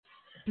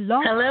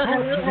Blog Hello, Talk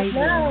hello, Radio.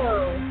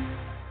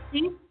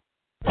 hello.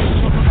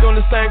 Doing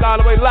this thing all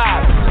the way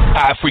live.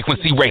 High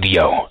frequency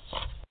radio.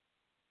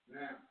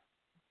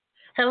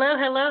 Hello,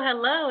 hello,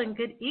 hello, and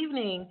good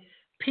evening.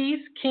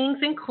 Peace, kings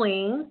and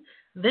queens.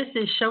 This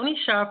is Shoni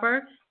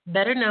Sharper,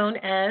 better known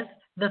as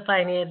the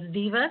Finance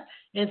Diva.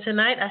 And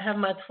tonight I have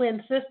my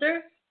twin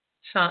sister,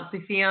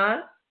 Chauncey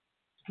Fion,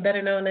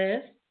 better known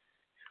as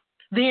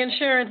the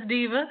Insurance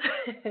Diva.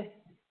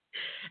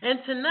 And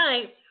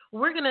tonight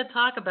we're going to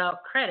talk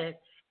about credit.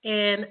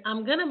 And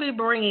I'm going to be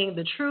bringing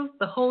the truth,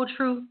 the whole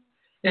truth,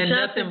 and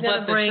nothing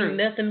but the truth.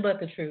 Nothing but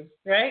the truth,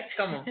 right?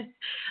 Come on.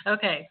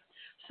 Okay.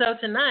 So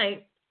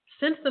tonight,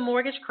 since the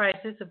mortgage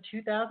crisis of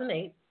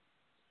 2008,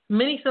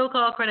 many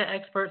so-called credit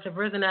experts have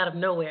risen out of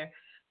nowhere.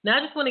 Now,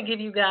 I just want to give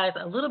you guys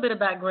a little bit of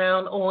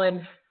background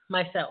on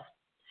myself.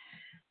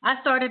 I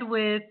started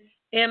with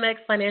Amex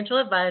Financial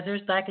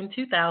Advisors back in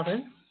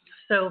 2000.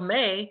 So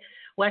May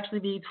will actually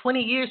be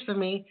 20 years for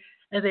me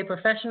as a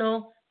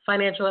professional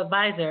financial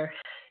advisor.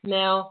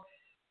 Now,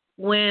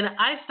 when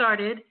I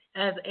started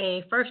as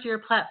a first-year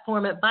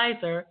platform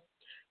advisor,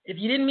 if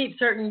you didn't meet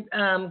certain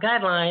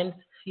guidelines,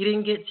 you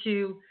didn't get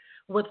to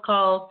what's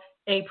called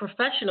a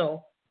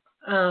professional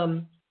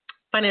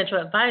financial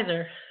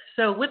advisor.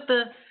 So with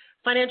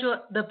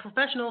the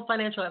professional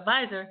financial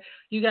advisor,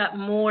 you got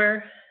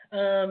more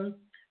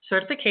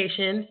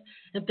certifications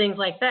and things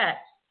like that.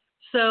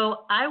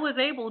 So I was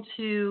able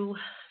to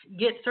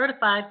get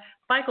certified,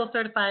 FICO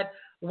certified,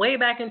 way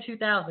back in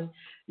 2000.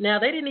 Now,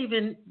 they didn't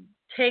even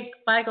take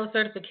FICO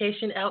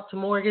certification out to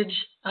mortgage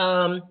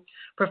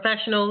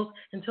professionals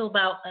until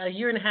about a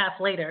year and a half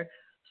later.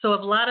 So a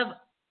lot of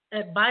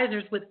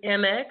advisors with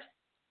MX,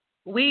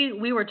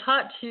 we were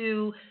taught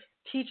to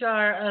teach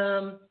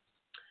our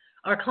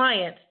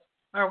clients,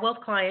 our wealth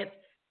clients,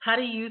 how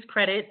to use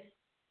credit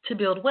to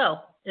build wealth,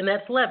 and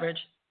that's leverage.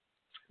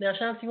 Now,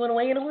 Chauncey, you want to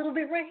weigh in a little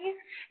bit right here?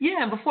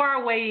 Yeah, and before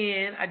I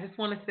weigh in, I just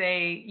want to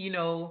say,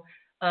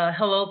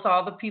 hello to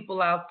all the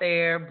people out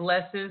there,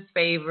 blessings,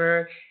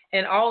 favor,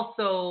 and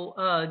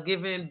also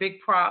giving big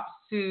props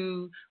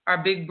to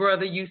our big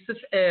brother, Yusuf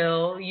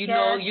L. You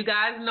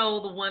guys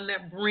know the one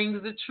that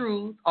brings the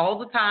truth all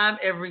the time,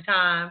 every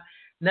time.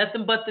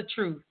 Nothing but the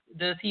truth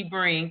does he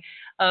bring.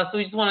 So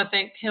we just want to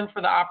thank him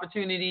for the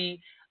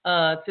opportunity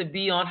to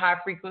be on High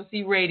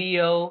Frequency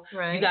Radio.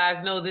 Right. You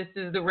guys know this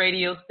is the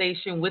radio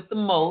station with the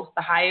most,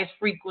 the highest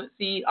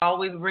frequency,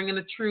 always bringing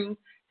the truth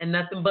and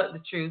nothing but the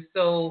truth.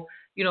 So,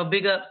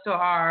 big ups to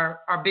our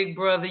big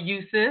brother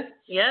Yusuf.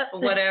 Yep.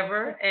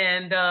 Whatever.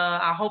 And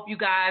I hope you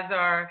guys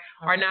are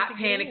not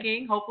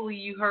panicking. Hopefully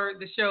you heard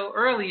the show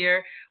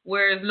earlier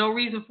where there's no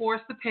reason for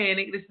us to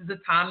panic. This is the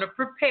time to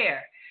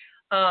prepare.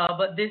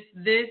 But this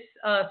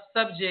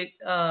subject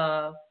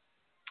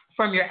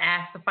from your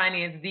Ask the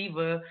Finance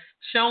Diva,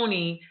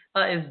 Shoni,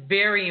 is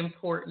very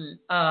important.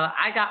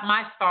 I got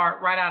my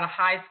start right out of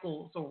high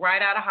school. So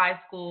right out of high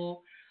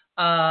school,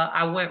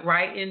 I went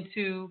right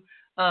into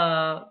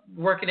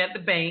working at the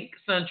bank,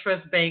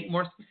 SunTrust Bank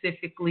more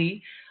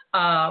specifically,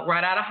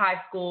 right out of high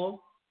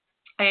school.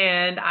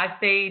 And I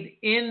stayed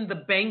in the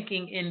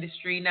banking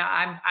industry. Now,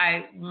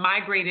 I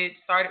migrated,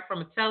 started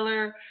from a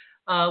teller.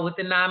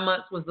 Within 9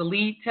 months was the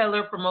lead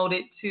teller,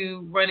 promoted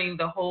to running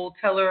the whole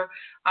teller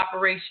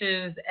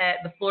operations at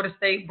the Florida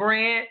State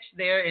branch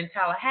there in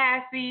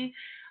Tallahassee.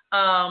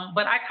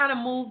 But I kind of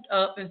moved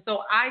up, and so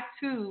I,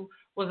 too,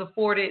 was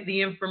afforded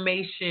the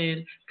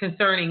information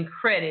concerning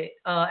credit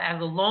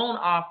as a loan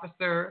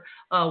officer,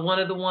 one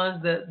of the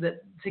ones that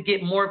to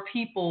get more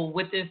people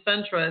within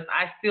SunTrust.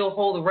 I still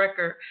hold the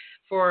record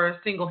for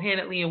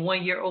single-handedly in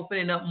 1 year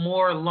opening up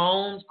more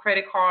loans,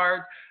 credit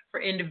cards for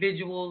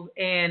individuals,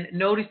 and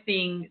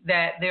noticing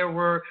that there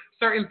were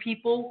certain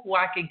people who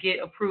I could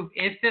get approved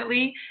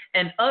instantly,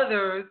 and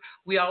others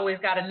we always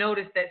got a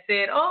notice that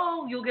said,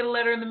 oh, you'll get a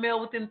letter in the mail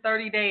within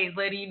 30 days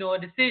letting you know a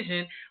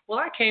decision. Well,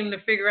 I came to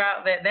figure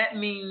out that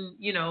means,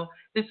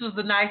 this was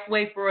a nice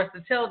way for us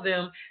to tell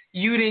them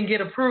you didn't get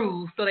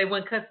approved, so they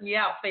wouldn't cuss me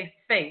out face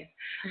to face.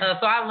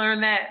 So I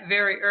learned that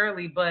very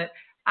early, but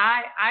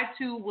I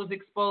too was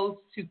exposed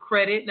to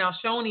credit. Now,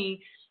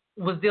 Shoni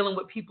was dealing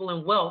with people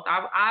in wealth.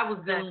 I was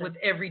dealing with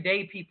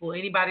everyday people,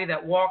 anybody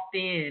that walked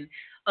in.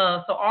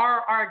 So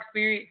our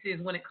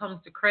experiences when it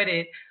comes to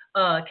credit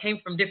came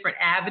from different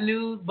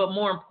avenues, but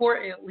more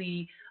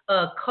importantly,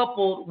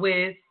 coupled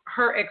with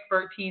her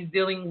expertise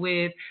dealing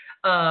with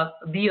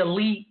the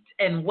elite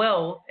and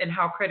wealth and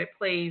how credit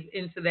plays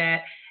into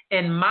that,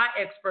 and my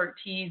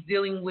expertise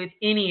dealing with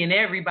any and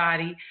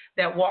everybody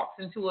that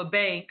walks into a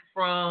bank,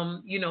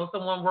 from,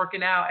 someone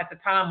working out at the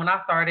time when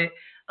I started.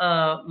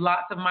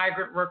 Lots of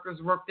migrant workers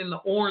worked in the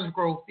orange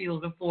grove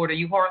fields in Florida.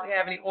 You hardly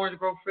have any orange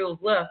grove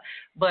fields left.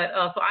 But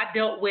so I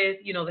dealt with,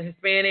 the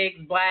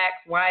Hispanics,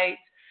 blacks, whites,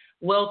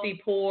 wealthy,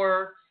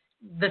 poor,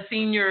 the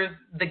seniors,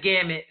 the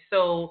gamut.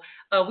 So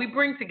we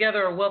bring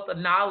together a wealth of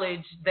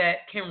knowledge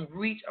that can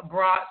reach a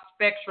broad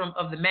spectrum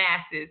of the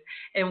masses.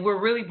 And we're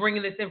really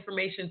bringing this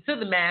information to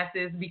the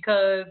masses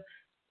because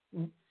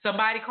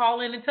somebody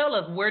call in and tell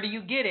us, where do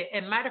you get it?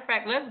 And matter of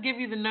fact, let's give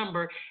you the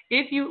number.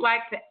 If you'd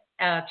like to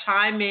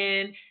chime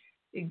in,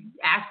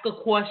 ask a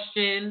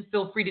question.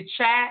 Feel free to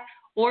chat,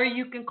 or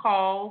you can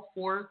call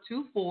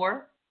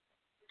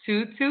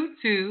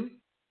 424-222-5250.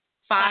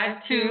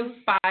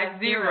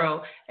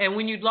 And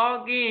when you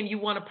log in, you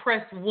want to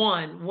press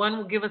 1. 1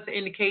 will give us an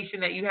indication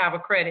that you have a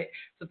credit.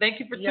 So thank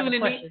you for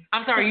tuning in.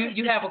 I'm sorry,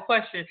 you have a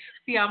question.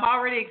 See, I'm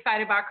already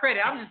excited about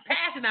credit. I'm just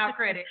passing out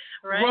credit.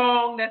 Right?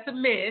 Wrong. That's a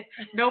myth.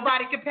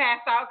 Nobody can pass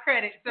out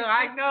credit. So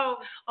I know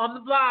on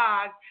the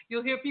blog,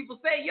 you'll hear people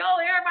say, yo,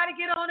 everybody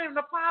get on and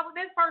apply with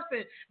this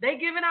person. They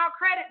giving out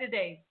credit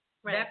today.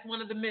 Right. That's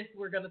one of the myths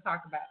we're going to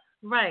talk about.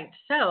 Right.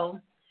 So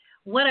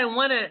what I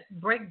want to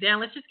break down,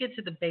 let's just get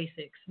to the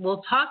basics.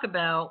 We'll talk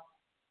about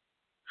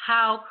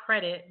how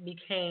credit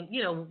became,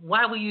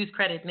 why we use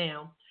credit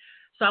now.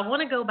 So I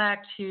want to go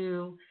back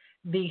to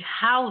the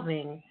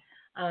housing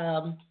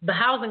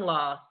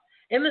laws.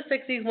 In the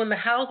 60s, when the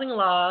housing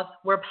laws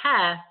were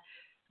passed,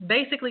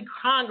 basically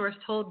Congress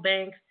told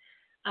banks,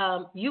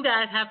 you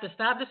guys have to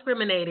stop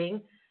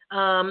discriminating.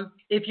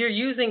 If you're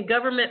using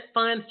government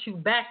funds to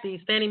back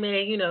these Fannie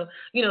Mae,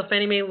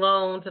 Fannie Mae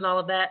loans and all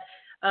of that,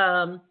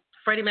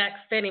 Freddie Mac,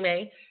 Fannie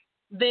Mae,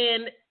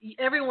 then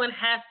everyone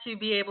has to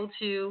be able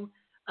to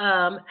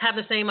have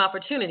the same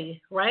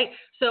opportunity, right?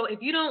 So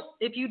if you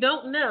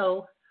don't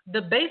know,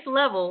 the base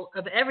level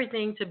of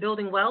everything to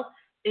building wealth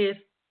is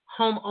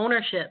home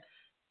ownership.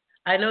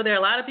 I know there are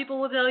a lot of people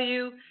will tell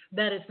you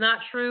that it's not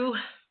true.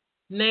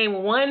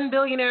 Name one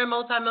billionaire,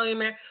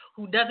 multimillionaire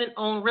who doesn't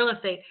own real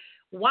estate.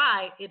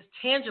 Why? It's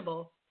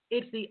tangible.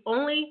 It's the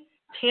only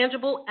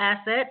tangible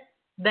asset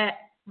that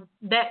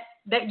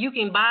you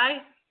can buy.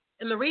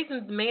 And the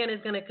reason demand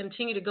is going to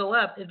continue to go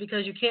up is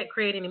because you can't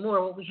create any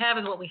more. What we have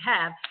is what we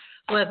have.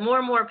 So as more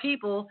and more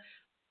people,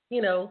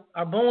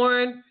 are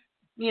born,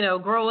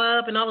 grow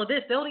up and all of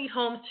this, they'll need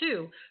homes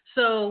too.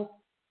 So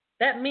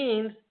that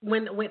means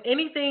when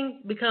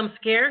anything becomes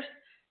scarce,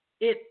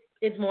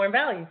 it's more in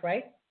value,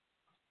 right?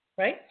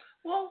 Right?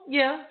 Well,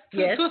 yeah, to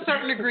a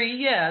certain degree,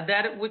 yeah.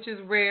 That which is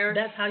rare.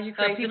 That's how you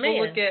create people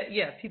demand.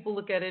 People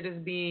look at it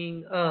as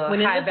being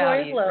when high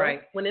value, low,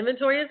 right? When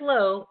inventory is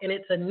low and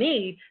it's a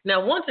need.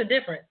 Now, wants are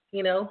different.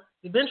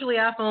 Eventually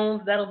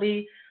iPhones, that'll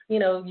be,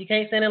 you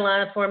can't stand in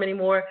lines for them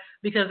anymore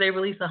because they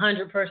release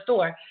 100 per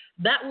store.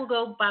 That will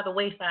go by the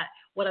wayside.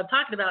 What I'm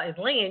talking about is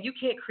land. You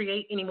can't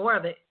create any more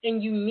of it,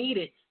 and you need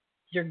it.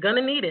 You're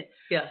gonna need it.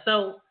 Yeah.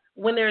 So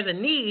when there's a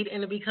need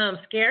and it becomes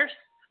scarce,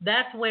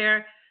 that's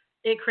where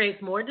it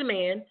creates more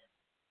demand,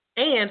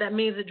 and that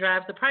means it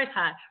drives the price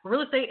high.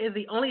 Real estate is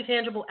the only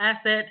tangible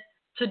asset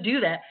to do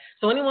that.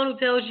 So anyone who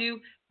tells you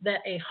that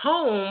a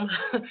home,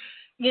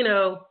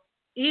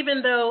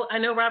 even though I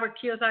know Robert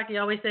Kiyosaki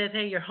always says,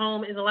 hey, your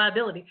home is a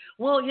liability.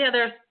 Well, yeah,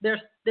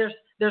 there's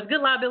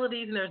good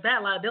liabilities and there's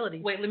bad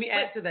liabilities. Wait, let me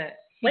add to that.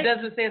 He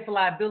doesn't say it's a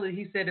liability.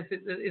 He said is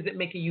it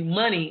making you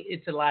money,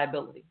 it's a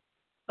liability.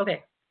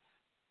 Okay.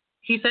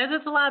 He says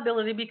it's a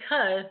liability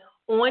because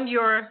on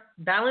your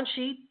balance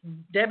sheet,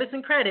 debits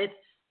and credits,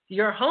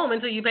 your home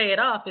until you pay it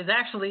off is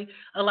actually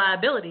a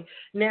liability.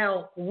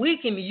 Now, we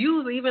can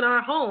use even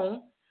our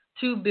home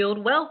to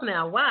build wealth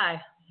now.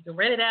 Why? You can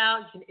rent it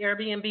out, you can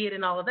Airbnb it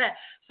and all of that.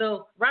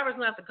 So Robert's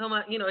going to have to come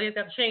out, he's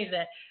got to change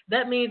that.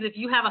 That means if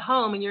you have a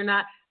home and you're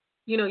not,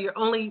 your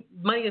only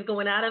money is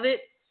going out of it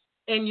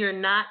and you're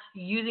not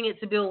using it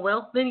to build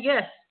wealth, then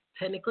yes,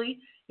 technically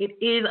it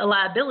is a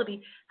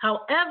liability.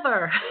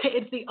 However,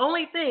 it's the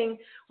only thing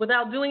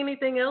without doing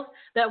anything else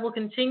that will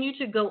continue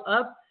to go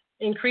up,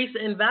 increase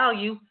in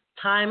value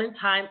time and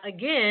time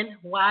again.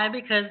 Why?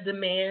 Because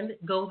demand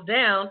goes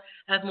down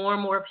as more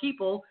and more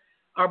people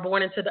are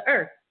born into the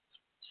earth.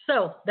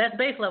 So that's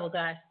base level,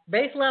 guys.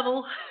 Base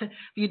level, if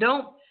you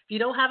don't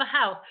have a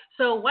house.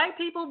 So white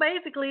people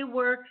basically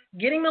were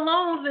getting the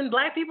loans and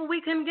black people,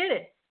 we couldn't get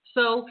it.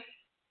 So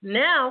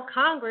now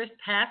Congress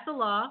passed a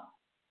law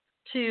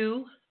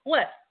to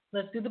what?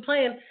 Let's do the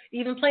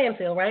even playing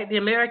field, right? The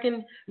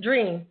American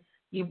dream.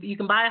 You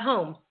can buy a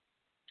home.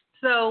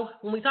 So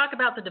when we talk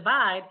about the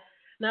divide,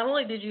 not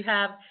only did you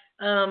have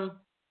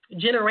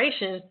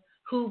generations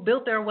who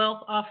built their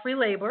wealth off free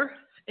labor,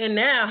 and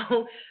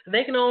now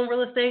they can own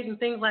real estate and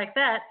things like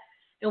that,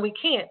 and we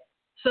can't.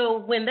 So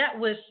when that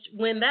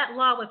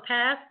law was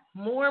passed,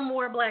 more and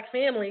more black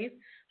families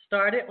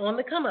started on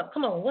the come up.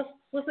 Come on,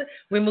 what's it?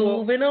 We're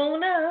moving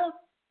on up.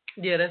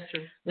 Yeah, that's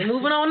true. We're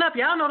moving on up.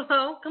 Y'all know the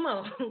song. Come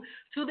on,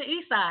 to the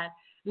east side.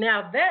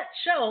 Now, that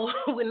show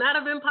would not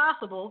have been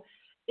possible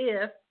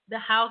if the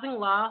housing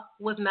law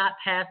was not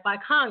passed by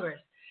Congress.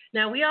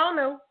 Now, we all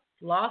know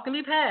laws can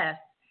be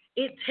passed.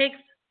 It takes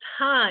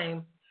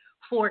time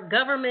for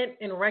government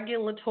and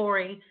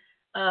regulatory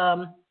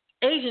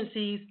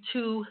agencies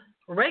to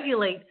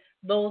regulate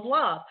those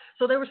laws.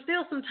 So there was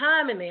still some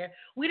time in there.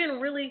 We didn't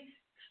really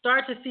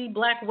start to see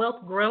black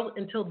wealth grow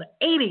until the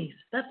 80s.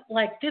 That's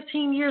like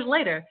 15 years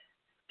later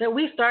that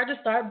we started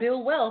to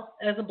build wealth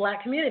as a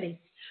black community.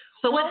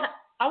 So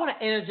I want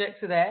to interject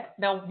to that.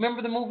 Now,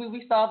 remember the movie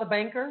we saw, The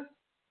Banker?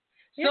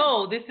 Yeah.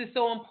 So this is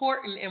so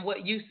important in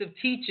what Yusuf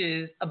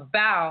teaches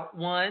about,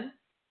 one,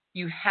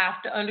 you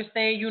have to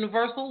understand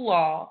universal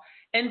law,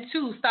 And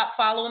 2, stop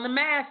following the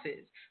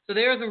masses. So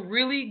there's a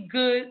really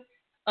good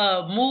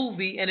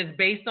movie, and it's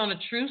based on a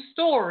true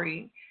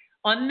story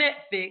on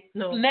Netflix.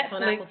 No, Netflix.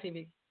 On Apple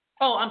TV.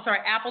 Oh, I'm sorry,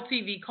 Apple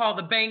TV, called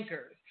The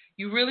Bankers.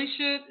 You really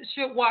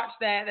should watch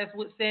that. That's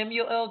with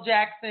Samuel L.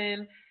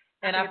 Jackson,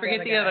 and I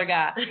forget the other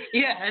guy.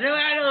 Yeah, I know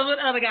what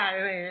other guy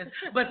it is.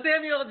 But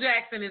Samuel L.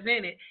 Jackson is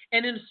in it.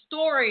 And in the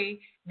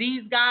story,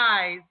 these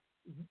guys,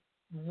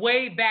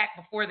 way back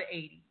before the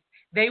 80s,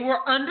 they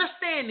were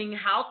understanding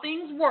how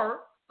things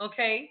work,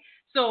 okay?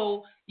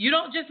 So you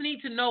don't just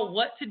need to know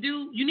what to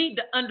do. You need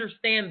to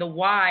understand the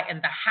why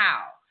and the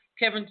how.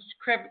 Kevin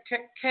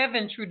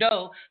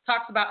Trudeau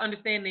talks about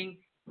understanding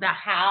the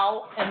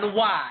how and the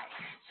why.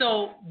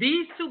 So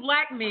these 2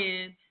 black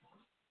men,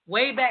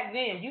 way back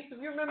then, you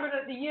remember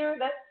the year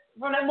that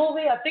from that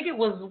movie? I think it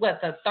was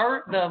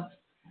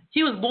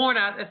he was born,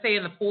 I'd say,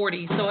 in the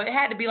 40s, so it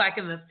had to be like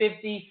in the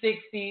 50s,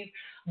 60s.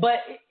 But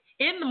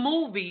in the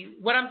movie,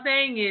 what I'm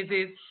saying is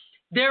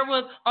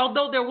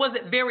although there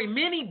wasn't very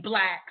many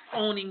blacks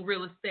owning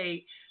real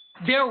estate,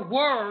 there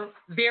were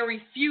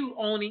very few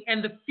owning,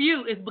 and the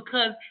few is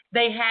because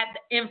they had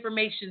the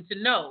information to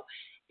know.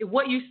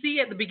 What you see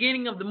at the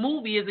beginning of the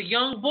movie is a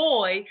young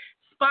boy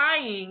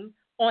spying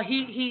on,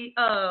 he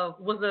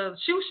was a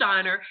shoe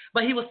shiner,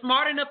 but he was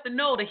smart enough to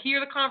know to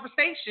hear the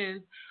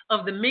conversations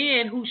of the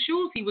men whose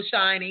shoes he was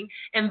shining.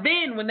 And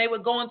then when they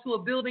would go into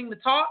a building to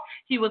talk,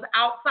 he was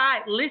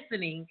outside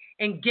listening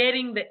and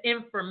getting the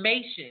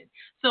information.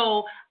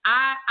 So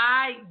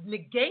I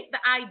negate the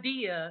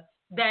idea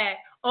that,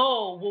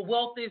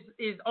 wealth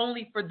is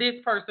only for this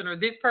person or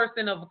this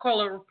person of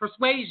color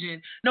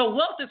persuasion. No,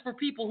 wealth is for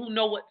people who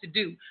know what to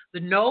do. The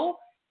know,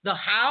 the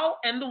how,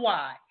 and the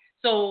why.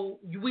 So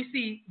we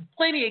see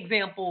plenty of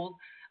examples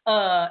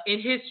in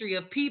history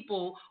of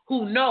people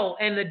who know.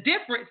 And the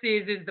difference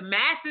is the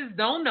masses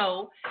don't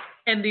know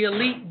and the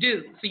elite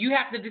do. So you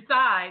have to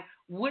decide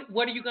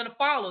what are you going to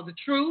follow, the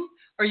truth,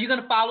 or are you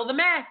going to follow the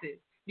masses?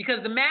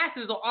 Because the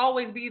masses will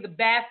always be the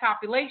vast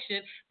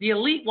population. The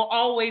elite will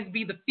always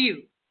be the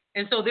few.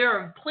 And so there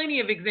are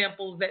plenty of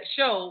examples that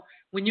show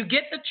when you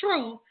get the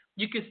truth,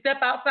 you can step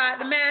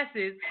outside the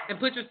masses and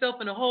put yourself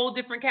in a whole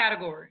different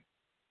category.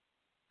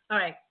 All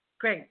right,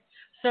 great.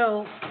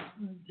 So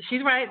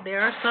she's right. There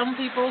are some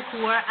people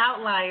who are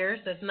outliers.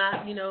 That's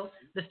not,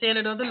 the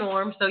standard or the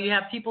norm. So you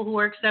have people who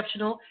are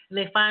exceptional and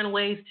they find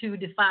ways to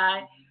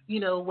defy,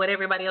 what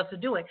everybody else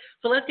is doing.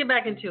 So let's get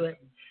back into it.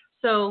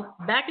 So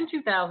back in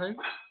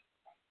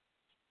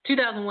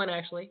 2001,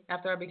 actually,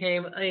 after I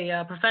became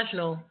a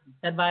professional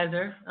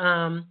advisor,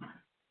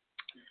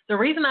 the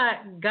reason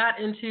I got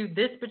into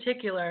this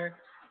particular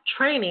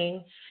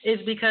training is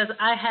because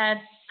I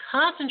had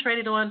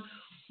concentrated on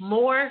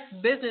more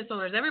business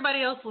owners.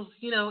 Everybody else was,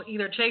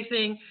 either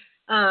chasing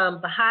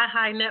the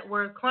high net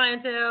worth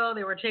clientele.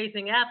 They were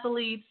chasing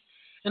athletes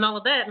and all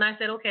of that. And I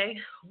said, okay,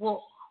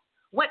 well,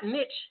 what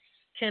niche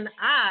can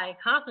I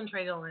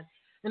concentrate on?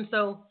 And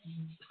so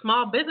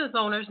small business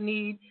owners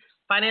need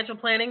financial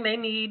planning. They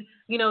need,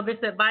 this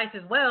advice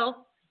as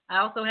well. I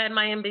also had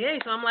my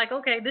MBA. So I'm like,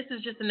 okay, this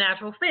is just a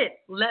natural fit.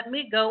 Let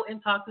me go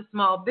and talk to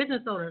small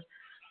business owners.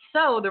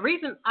 So the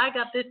reason I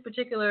got this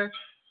particular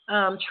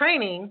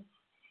training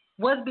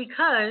was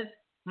because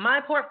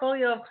my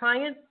portfolio of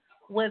clients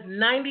was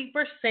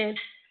 90%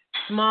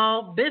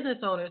 small business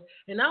owners.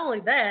 And not only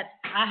that,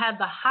 I had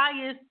the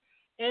highest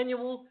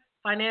annual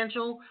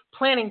financial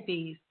planning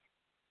fees.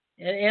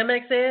 And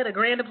Amex said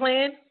 $1,000 a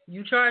plan.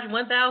 You charge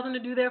 $1,000 to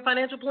do their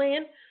financial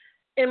plan.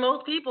 And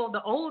most people,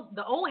 the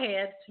old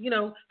heads,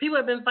 people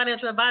have been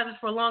financial advisors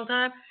for a long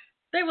time.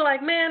 They were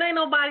like, man, ain't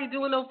nobody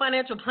doing no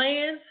financial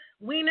plans.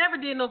 We never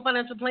did no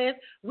financial plans.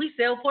 We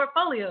sell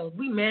portfolios.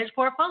 We manage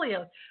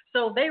portfolios.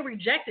 So they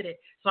rejected it.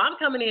 So I'm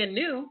coming in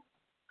new.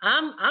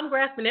 I'm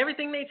grasping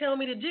everything they tell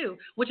me to do,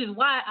 which is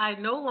why I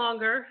no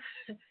longer,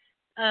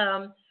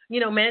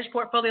 manage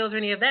portfolios or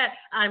any of that.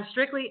 I'm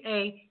strictly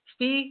a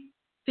fee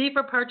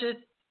for purchase,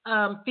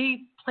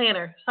 fee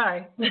planner.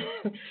 Sorry.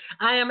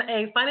 I am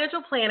a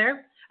financial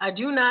planner. I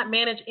do not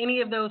manage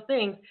any of those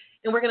things.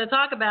 And we're going to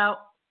talk about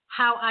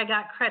how I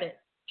got credit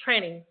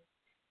training.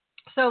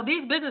 So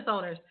these business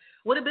owners,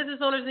 what do business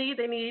owners need?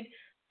 They need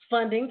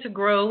funding to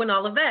grow and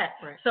all of that.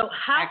 Right. So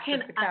how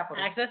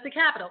access to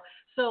capital?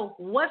 So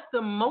what's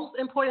the most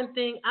important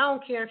thing? I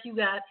don't care if you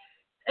got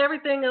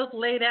everything else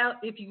laid out.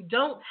 If you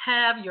don't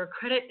have your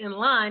credit in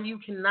line, you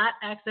cannot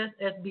access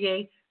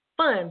SBA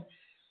funds.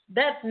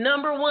 That's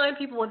number one.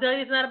 People will tell you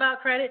it's not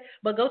about credit,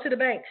 but go to the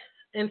bank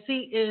and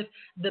see if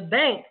the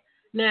bank.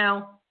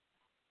 Now,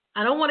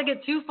 I don't want to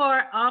get too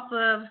far off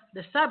of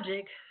the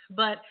subject,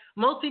 but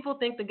most people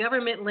think the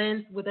government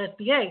lends with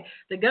SBA.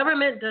 The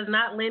government does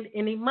not lend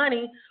any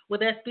money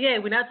with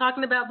SBA. We're not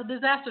talking about the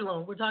disaster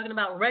loan. We're talking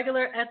about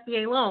regular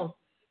SBA loans.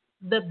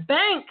 The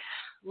bank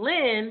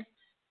lends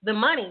the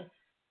money.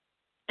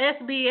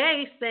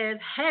 SBA says,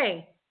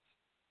 hey,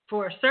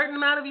 for a certain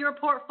amount of your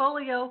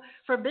portfolio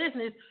for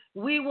business,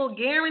 we will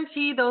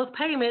guarantee those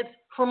payments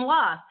from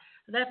loss.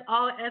 That's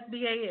all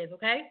SBA is,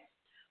 okay?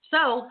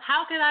 So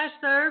how can I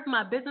serve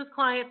my business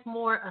clients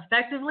more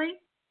effectively?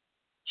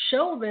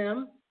 show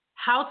them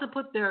how to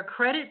put their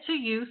credit to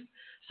use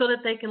so that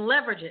they can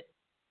leverage it.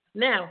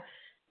 Now,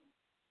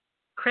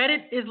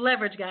 credit is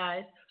leverage,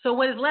 guys. So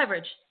what is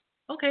leverage?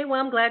 Okay, well,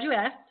 I'm glad you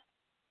asked.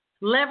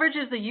 Leverage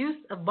is the use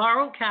of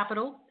borrowed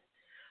capital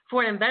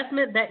for an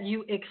investment that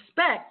you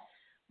expect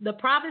the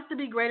profits to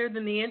be greater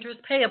than the interest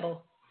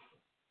payable.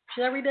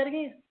 Should I read that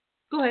again?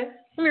 Go ahead.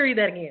 Let me read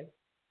that again.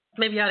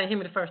 Maybe y'all didn't hear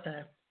me the first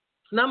time.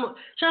 Now,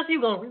 Chauncey,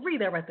 you're going to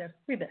read that right there.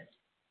 Read that.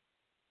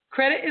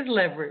 Credit is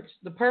leverage.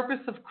 The purpose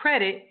of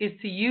credit is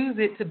to use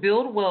it to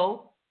build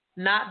wealth,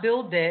 not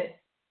build debt.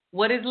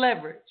 What is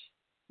leverage?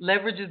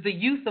 Leverage is the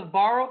use of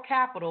borrowed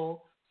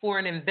capital for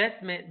an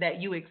investment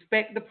that you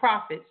expect the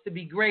profits to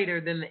be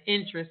greater than the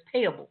interest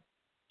payable.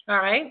 All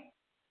right.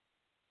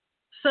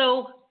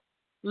 So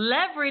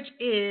leverage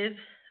is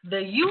the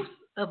use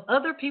of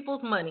other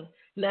people's money.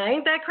 Now,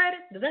 ain't that credit?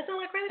 Does that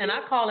sound like credit? And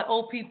I call it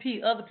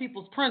OPP, other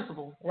people's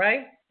principal.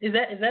 Right? Is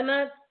that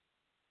not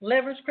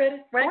leverage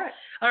credit? Right? Correct.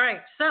 All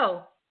right.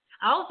 So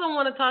I also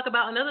want to talk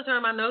about another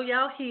term I know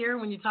y'all hear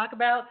when you talk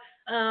about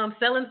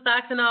selling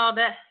stocks and all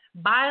that,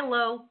 buy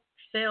low,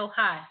 sell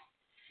high.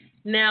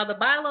 Now, the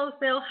buy low,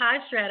 sell high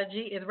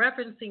strategy is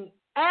referencing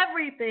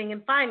everything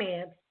in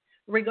finance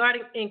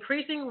regarding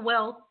increasing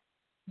wealth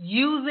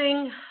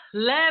using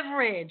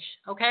leverage,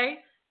 okay?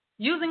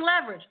 Using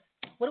leverage.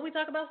 What do we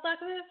talk about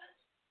stocks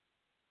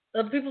with?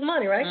 Other people's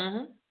money, right?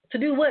 Mm-hmm. To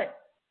do what?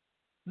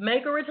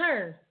 Make a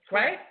return,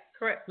 right?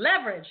 Correct.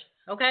 Leverage,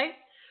 okay?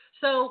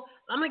 So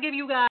I'm going to give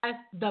you guys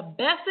the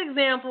best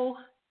example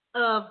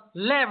of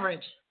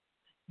leverage.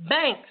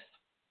 Banks.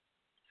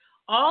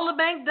 All the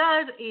bank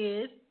does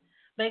is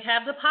they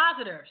have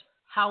depositors.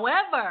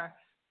 However,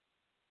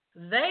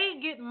 they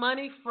get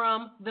money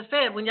from the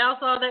Fed. When y'all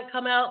saw that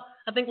come out,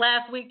 I think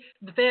last week,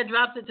 the Fed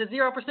drops it to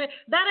 0%.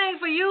 That ain't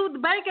for you. The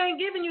bank ain't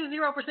giving you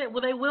 0%.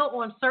 Well, they will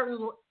on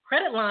certain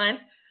credit lines,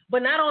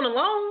 but not on a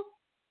loan.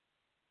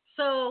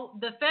 So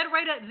the Fed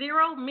rate at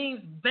 0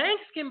 means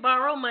banks can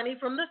borrow money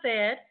from the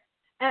Fed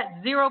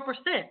at 0%.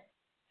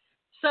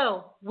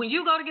 So when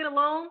you go to get a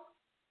loan,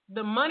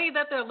 the money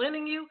that they're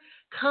lending you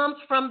comes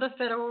from the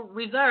Federal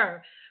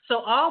Reserve. So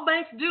all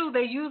banks do,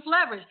 they use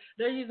leverage.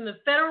 They're using the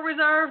Federal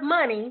Reserve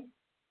money,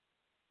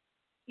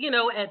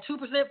 at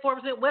 2%,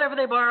 4%, whatever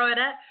they borrow it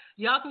at.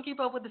 Y'all can keep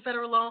up with the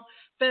federal loan,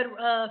 Fed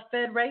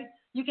rate.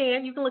 You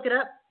can look it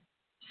up.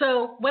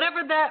 So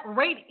whatever that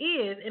rate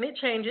is, and it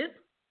changes,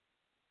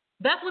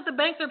 that's what the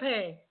banks are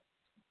paying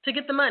to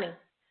get the money.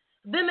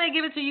 Then they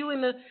give it to you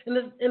in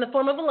the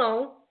form of a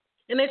loan,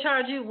 and they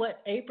charge you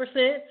what, 8%,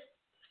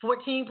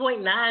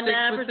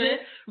 14.99%.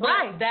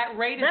 Right. That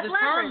rate is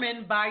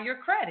determined by your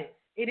credit.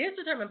 It is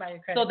determined by your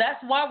credit. So that's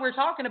why we're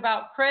talking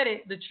about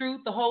credit, the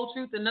truth, the whole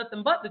truth, and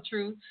nothing but the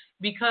truth.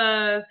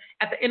 Because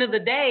at the end of the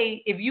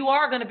day, if you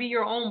are going to be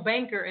your own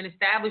banker and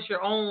establish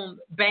your own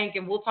bank,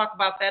 and we'll talk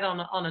about that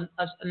on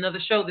another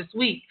show this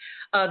week,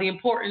 the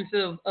importance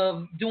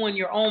of doing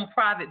your own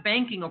private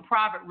banking or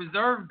private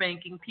reserve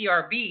banking,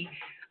 PRB.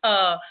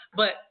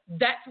 But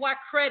that's why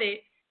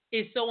credit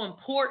is so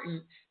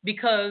important,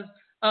 because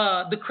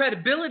the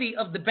credibility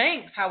of the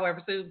banks,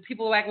 however, so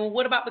people are like, well,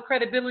 what about the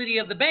credibility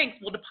of the banks?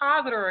 Well,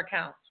 depositor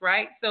accounts,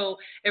 right? So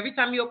every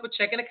time you open a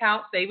checking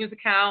account, savings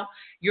account,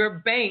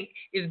 your bank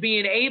is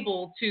being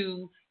able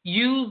to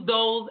use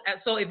those.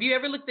 So if you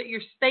ever looked at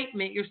your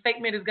statement is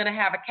going to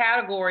have a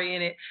category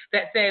in it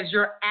that says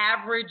your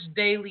average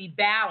daily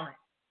balance,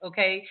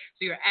 okay?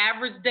 So your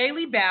average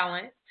daily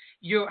balance,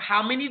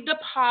 how many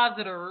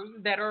depositors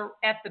that are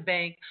at the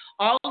bank,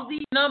 all of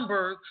these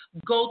numbers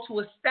go to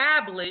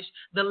establish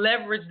the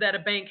leverage that a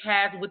bank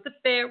has with the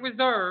Fed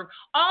Reserve.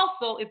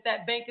 Also, if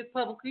that bank is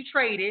publicly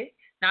traded,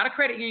 not a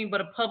credit union, but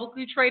a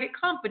publicly traded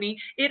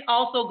company, it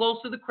also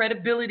goes to the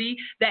credibility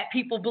that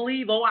people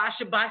believe, I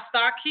should buy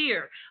stock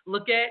here.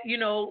 Look at,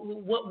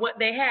 what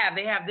they have.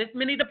 They have this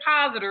many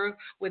depositors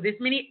with this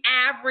many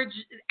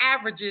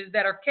averages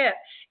that are kept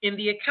in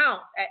the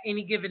account at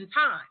any given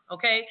time,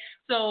 okay?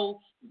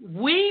 So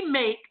we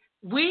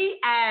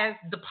as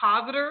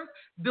depositors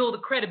build the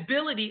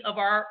credibility of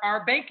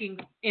our banking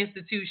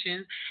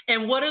institutions.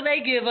 And what do they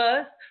give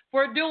us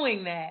for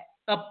doing that?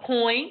 A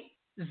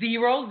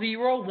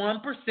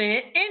 0.001%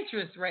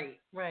 interest rate.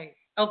 Right.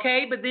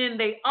 Okay, but then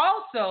they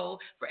also,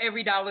 for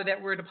every dollar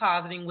that we're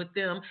depositing with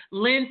them,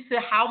 lends to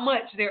how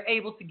much they're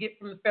able to get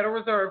from the Federal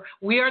Reserve.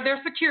 We are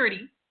their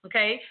security,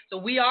 okay? So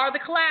we are the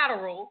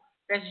collateral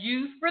that's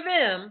used for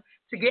them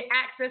to get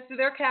access to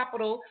their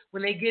capital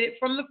when they get it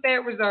from the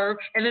Fed Reserve,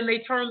 and then they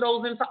turn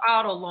those into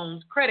auto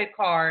loans, credit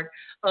card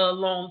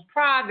loans,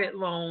 private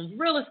loans,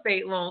 real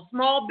estate loans,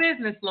 small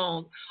business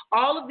loans.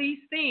 All of these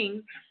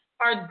things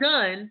are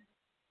done.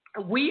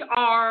 We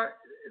are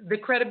the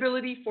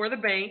credibility for the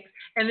banks,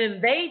 and then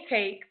they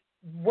take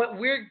what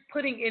we're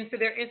putting into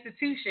their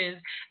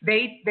institutions.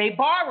 They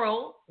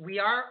borrow. We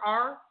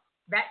are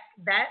that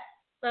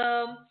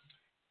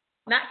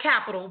not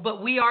capital,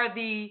 but we are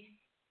the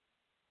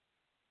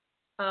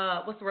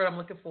what's the word I'm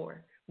looking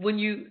for? When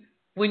you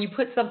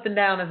put something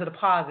down as a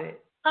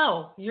deposit.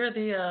 Oh, you're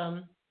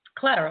the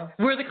Collateral.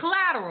 We're the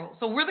collateral.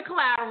 So we're the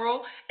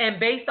collateral, and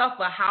based off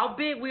of how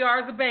big we are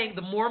as a bank,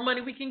 the more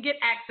money we can get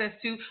access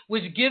to,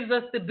 which gives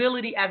us the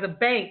ability as a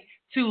bank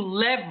to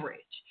leverage.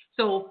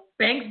 So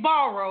banks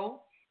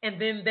borrow, and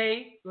then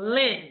they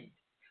lend,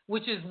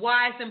 which is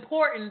why it's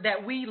important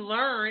that we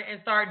learn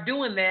and start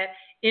doing that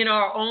in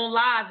our own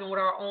lives and with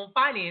our own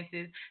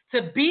finances.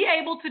 To be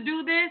able to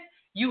do this,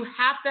 you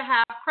have to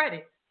have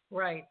credit.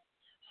 Right.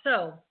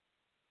 So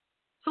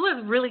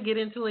let's really get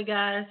into it,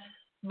 guys,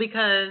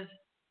 because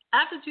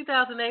after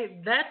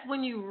 2008, that's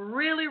when you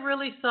really,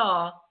 really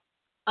saw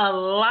a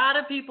lot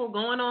of people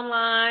going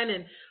online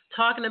and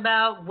talking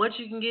about what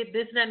you can get,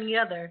 this, that, and the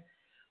other.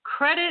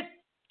 Credit,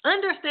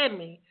 understand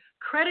me,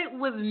 credit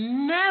was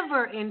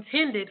never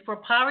intended for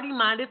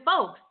poverty-minded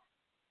folks.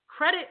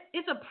 Credit,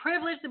 it's a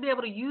privilege to be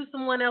able to use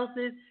someone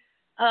else's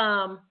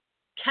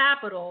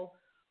capital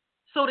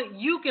so that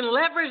you can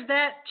leverage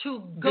that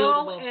to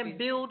go and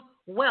build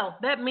wealth.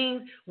 That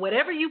means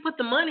whatever you put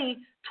the money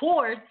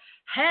towards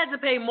had to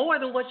pay more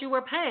than what you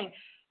were paying.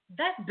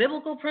 That's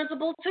biblical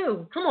principle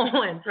too. Come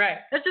on. Right.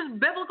 That's just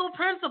biblical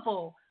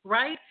principle,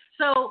 right?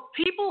 So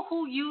people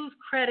who use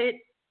credit,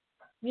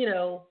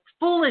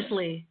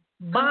 foolishly.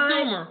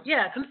 Consumers.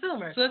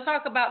 Consumers. So let's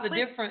talk about the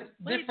different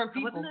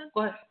people.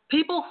 Go ahead.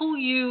 People who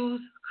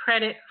use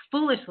credit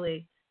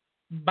foolishly,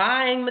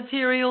 buying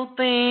material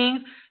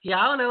things,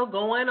 y'all know,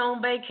 going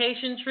on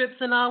vacation trips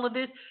and all of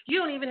this. You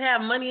don't even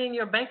have money in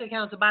your bank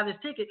account to buy this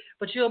ticket,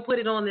 but you'll put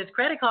it on this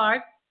credit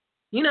card.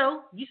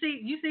 You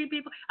see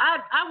people.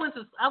 I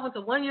went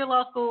to 1 year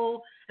law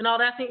school and all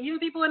that thing. Even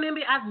people in the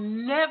NBA, I've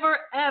never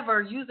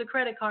ever used a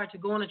credit card to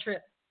go on a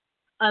trip.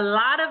 A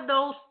lot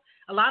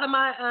of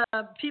my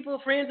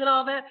people, friends, and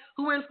all that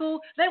who were in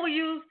school, they would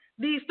use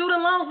these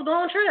student loans to go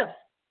on trips.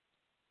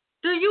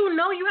 Do you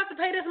know you have to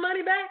pay this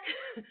money back?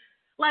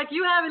 Like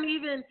you haven't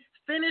even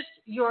finished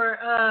your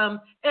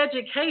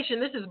education.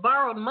 This is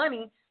borrowed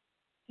money,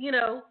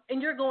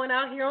 and you're going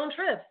out here on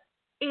trips.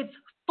 It's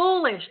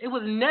foolish. It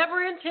was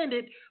never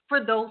intended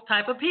for those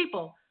type of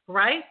people,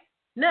 right?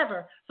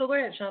 Never. So go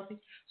ahead, Shanti.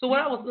 So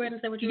go ahead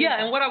and say what you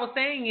and what I was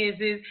saying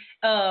is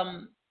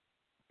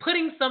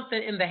putting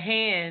something in the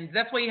hands.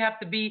 That's why you have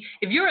to be,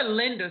 if you're a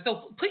lender,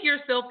 so put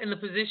yourself in the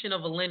position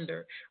of a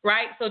lender,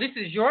 right? So this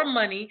is your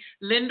money.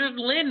 Lenders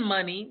lend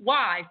money.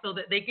 Why? So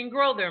that they can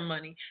grow their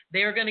money.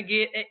 They're going to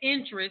get an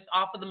interest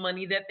off of the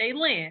money that they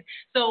lend.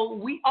 So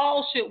we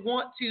all should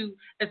want to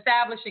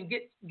establish and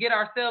get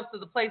ourselves to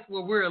the place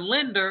where we're a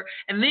lender,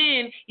 and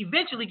then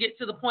eventually get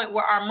to the point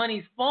where our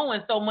money's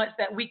flowing so much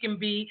that we can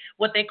be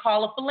what they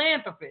call a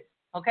philanthropist.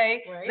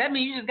 Okay, right. That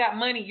means you just got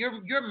money.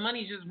 Your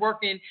money's just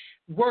working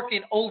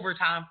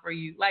overtime for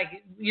you.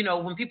 Like,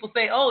 when people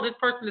say, oh, this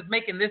person is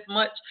making this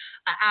much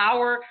an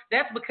hour,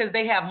 that's because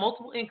they have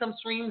multiple income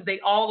streams. They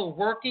all are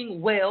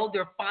working well.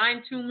 They're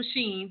fine-tuned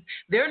machines.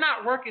 They're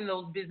not working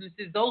those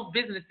businesses. Those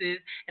businesses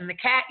and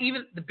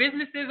even the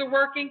businesses are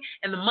working,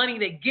 and the money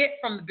they get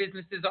from the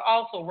businesses are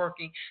also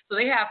working. So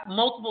they have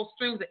multiple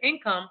streams of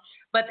income.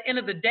 But at the end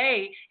of the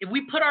day, if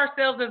we put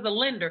ourselves as a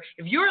lender,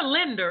 if you're a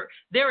lender,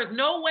 there is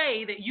no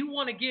way that you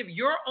want to give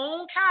your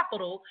own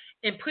capital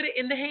and put it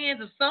in the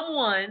hands of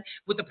someone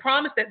with the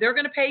promise that they're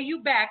going to pay you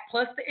back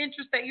plus the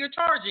interest that you're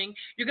charging.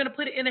 You're going to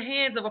put it in the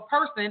hands of a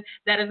person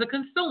that is a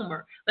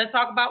consumer. Let's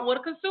talk about what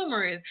a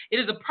consumer is. It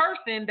is a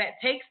person that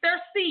takes their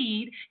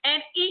seed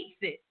and eats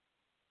it.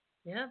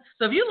 Yeah.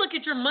 So if you look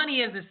at your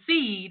money as a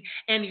seed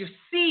and your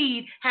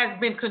seed has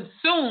been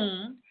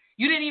consumed,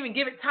 you didn't even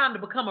give it time to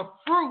become a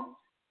fruit.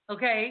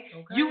 Okay,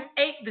 you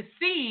ate the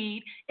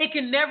seed, it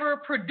can never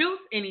produce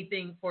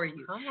anything for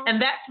you.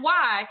 And that's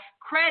why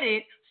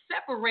credit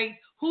separates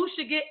who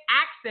should get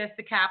access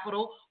to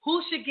capital,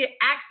 who should get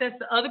access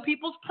to other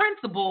people's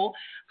principal,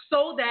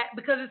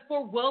 because it's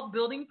for wealth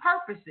building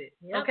purposes.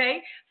 Yep.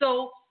 Okay,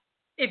 so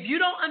if you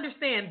don't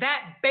understand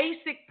that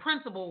basic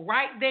principle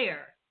right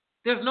there,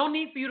 there's no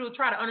need for you to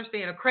try to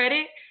understand a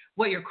credit,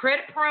 what your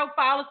credit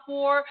profile is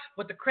for,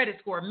 what the credit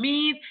score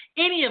means,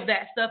 any of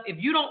that stuff. If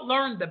you don't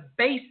learn the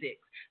basics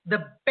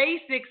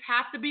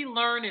have to be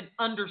learned and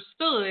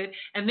understood,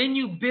 and then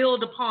you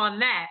build upon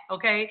that,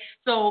 okay?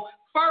 So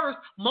first,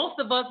 most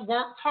of us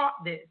weren't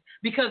taught this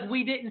because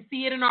we didn't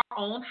see it in our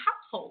own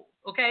household,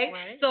 okay?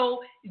 Right.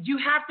 So you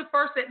have to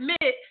first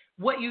admit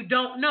what you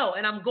don't know.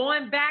 And I'm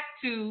going back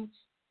to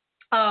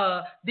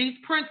these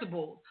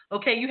principles,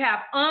 okay? You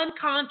have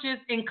unconscious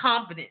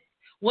incompetence.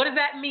 What does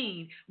that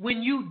mean?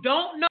 When you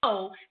don't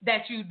know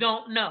that you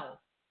don't know.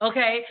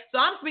 Okay, so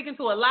I'm speaking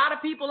to a lot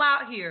of people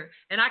out here,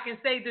 and I can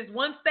say this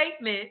one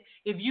statement.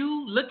 If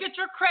you look at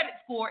your credit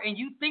score and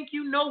you think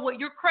you know what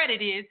your credit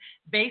is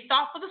based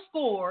off of the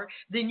score,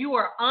 then you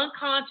are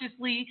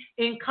unconsciously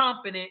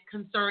incompetent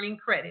concerning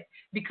credit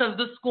because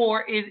the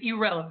score is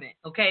irrelevant,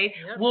 okay?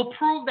 Yep. We'll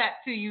prove that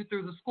to you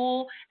through the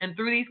school and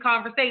through these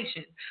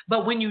conversations.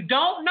 But when you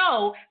don't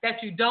know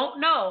that you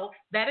don't know,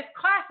 that is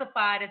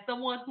classified as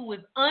someone who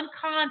is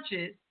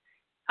unconsciously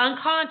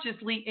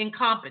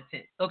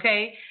incompetent,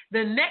 okay?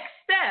 The next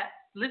step,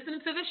 listening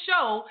to the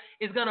show,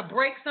 is going to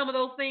break some of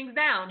those things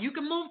down. You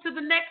can move to the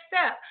next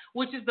step,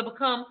 which is to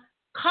become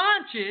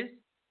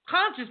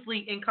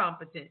consciously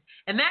incompetent.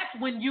 And that's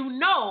when you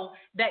know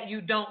that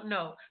you don't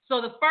know.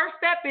 So the first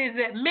step is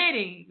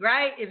admitting,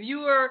 right? If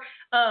you are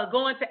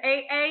going to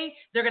AA,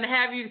 they're going to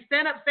have you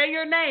stand up, say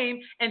your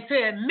name, and to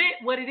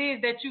admit what it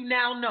is that you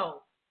now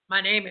know. My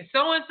name is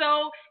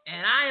so-and-so,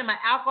 and I am an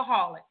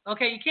alcoholic.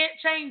 Okay, you can't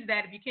change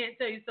that if you can't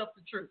tell yourself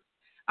the truth.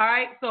 All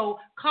right, so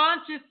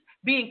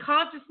being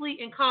consciously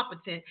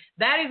incompetent,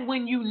 that is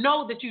when you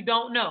know that you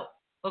don't know.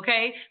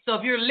 Okay, so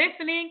if you're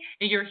listening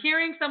and you're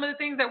hearing some of the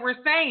things that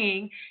we're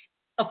saying,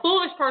 a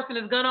foolish person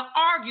is going to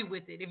argue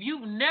with it. If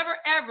you've never,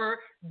 ever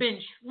been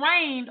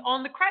trained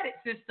on the credit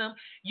system,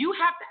 you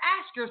have to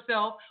ask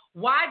yourself,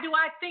 why do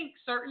I think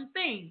certain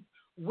things?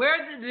 Where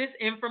did this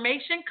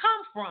information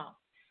come from?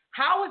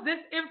 How is this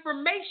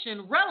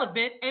information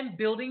relevant in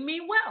building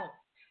me wealth?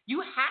 You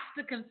have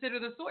to consider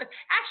the source.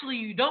 Actually,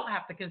 you don't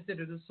have to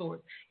consider the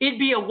source. It'd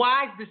be a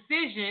wise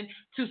decision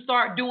to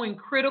start doing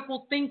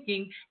critical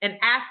thinking and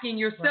asking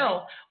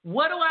yourself,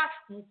 why do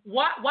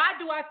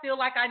I feel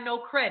like I know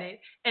credit?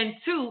 And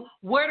two,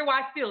 where do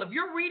I feel? If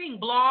you're reading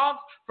blogs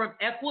from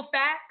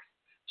Equifax,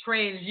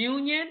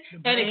 TransUnion,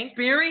 and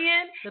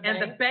Experian,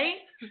 and the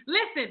bank,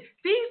 listen,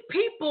 these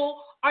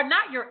people are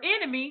not your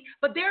enemy,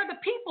 but they're the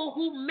people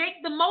who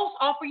make the most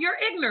off of your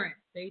ignorance.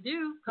 They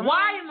do.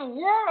 Why in the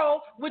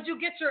world would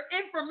you get your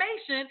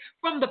information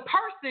from the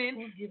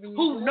person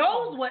who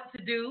knows what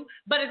to do,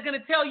 but is going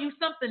to tell you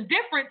something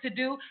different to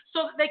do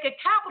so that they could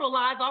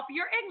capitalize off of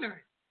your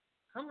ignorance?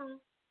 Come on.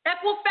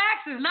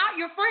 Equifax is not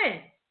your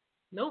friend.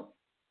 Nope.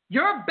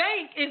 Your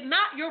bank is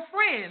not your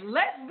friend.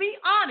 Let's be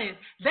honest.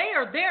 They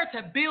are there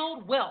to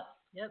build wealth.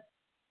 Yep.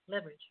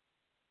 Leverage.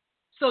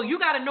 So you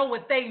got to know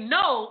what they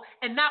know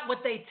and not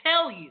what they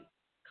tell you.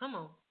 Come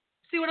on.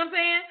 See what I'm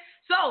saying?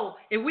 So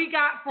if we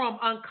got from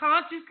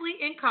unconsciously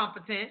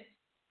incompetent,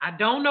 I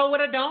don't know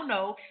what I don't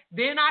know,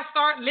 then I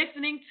start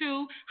listening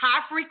to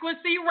high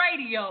frequency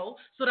radio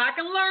so that I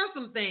can learn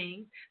some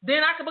things.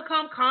 Then I can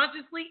become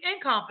consciously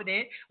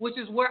incompetent, which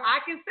is where I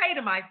can say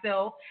to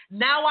myself,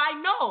 now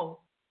I know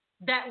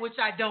that which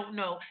I don't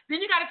know.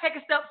 Then you got to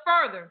take a step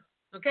further,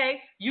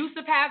 okay?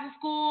 Yusuf has a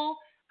school.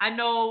 I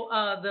know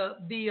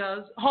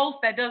the host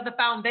that does the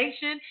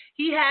foundation,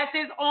 he has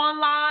his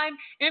online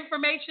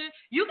information.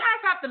 You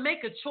guys have to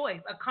make a choice,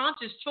 a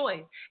conscious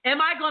choice.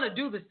 Am I going to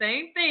do the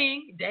same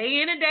thing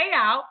day in and day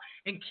out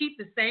and keep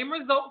the same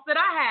results that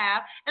I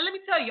have? And let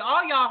me tell you,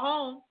 all y'all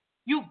home,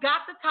 you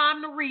got the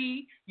time to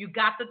read. You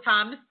got the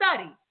time to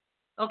study,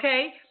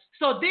 okay?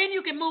 So then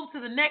you can move to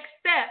the next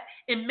step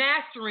in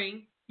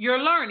mastering your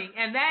learning,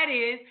 and that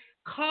is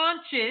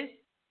conscious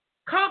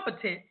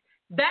competence.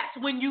 That's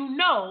when you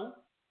know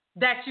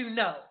that you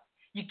know.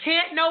 You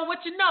can't know what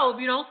you know if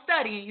you don't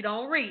study and you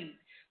don't read.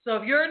 So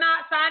if you're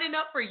not signing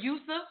up for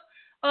Yusuf's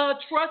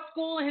Trust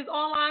School and his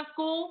online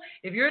school,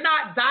 if you're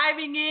not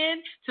diving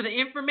in to the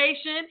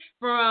information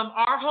from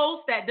our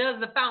host that does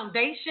the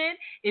foundation,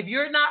 if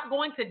you're not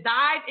going to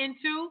dive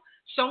into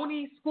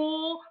Shoni's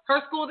school,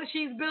 her school that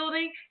she's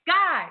building,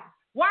 guys,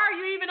 why are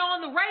you even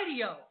on the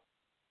radio?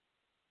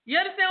 You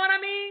understand what I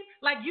mean?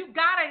 Like, you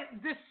got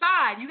to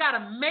decide. You got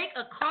to make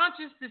a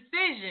conscious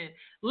decision.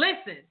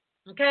 Listen.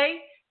 Okay,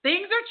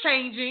 things are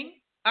changing.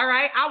 All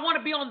right, I want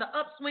to be on the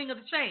upswing of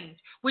the change,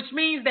 which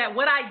means that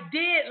what I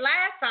did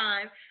last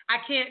time,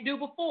 I can't do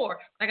before.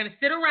 I'm going to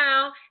sit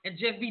around and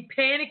just be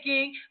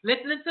panicking,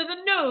 listening to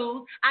the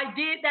news. I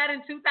did that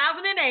in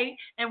 2008,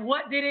 and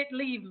what did it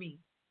leave me?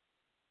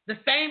 The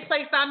same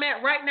place I'm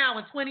at right now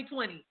in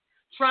 2020,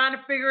 trying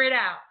to figure it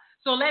out.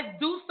 So let's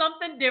do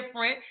something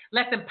different.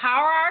 Let's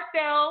empower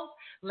ourselves.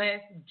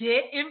 Let's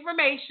get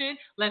information.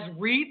 Let's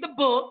read the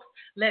books.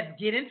 Let's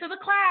get into the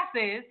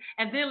classes.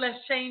 And then let's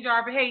change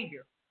our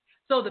behavior.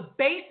 So the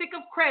basic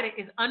of credit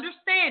is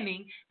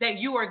understanding that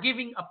you are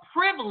giving a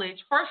privilege.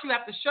 First, you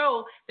have to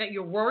show that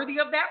you're worthy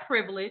of that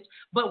privilege.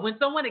 But when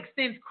someone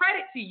extends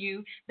credit to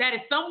you, that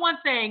is someone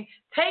saying,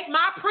 take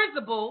my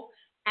principal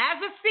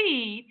as a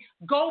seed,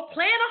 go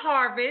plant a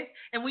harvest,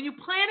 and when you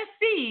plant a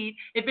seed,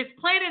 if it's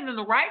planted in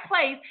the right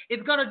place,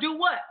 it's going to do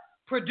what?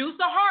 Produce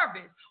a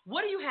harvest.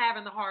 What do you have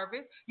in the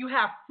harvest? You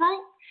have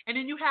fruit, and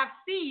then you have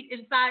seed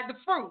inside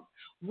the fruit.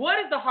 What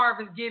does the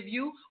harvest give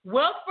you?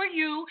 Wealth for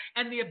you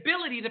and the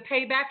ability to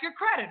pay back your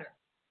creditor.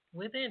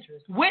 With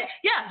interest.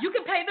 Yeah, you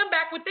can pay them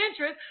back with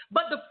interest,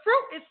 but the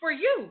fruit is for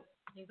you.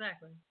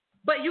 Exactly.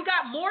 But you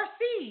got more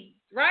seeds,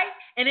 right?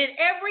 And in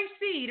every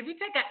seed, if you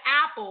take an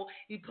apple,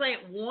 you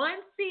plant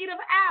one seed of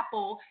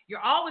apple,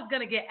 you're always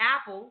going to get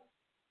apples.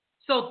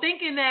 So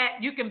thinking that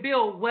you can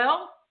build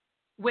wealth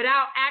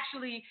without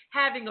actually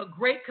having a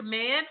great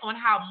command on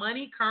how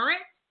money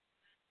currents,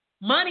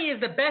 money is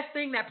the best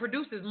thing that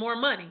produces more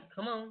money.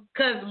 Come on.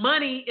 Because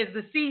money is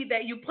the seed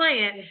that you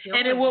plant,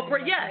 and it will,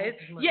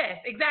 yes,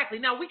 exactly.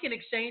 Now, we can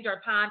exchange our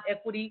time,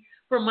 equity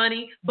for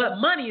money, but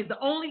money is the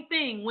only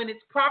thing when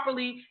it's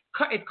properly,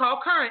 it's called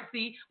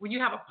currency. When you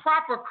have a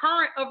proper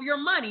current of your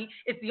money,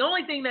 it's the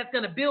only thing that's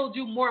going to build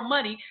you more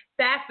money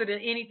faster than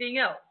anything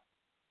else.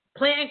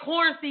 Planting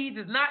corn seeds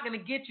is not going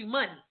to get you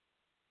money.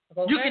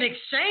 Okay. You can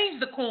exchange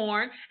the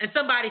corn and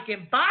somebody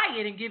can buy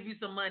it and give you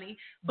some money,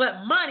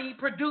 but money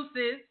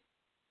produces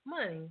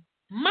money.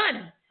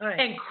 Right.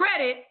 And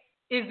credit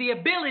is the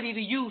ability to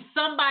use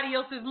somebody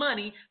else's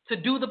money to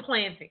do the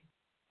planting.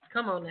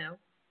 Come on now.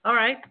 All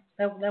right.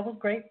 That was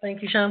great.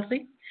 Thank you,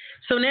 Shamsi.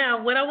 So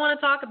now what I want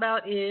to talk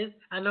about is,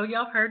 I know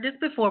y'all have heard this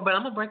before, but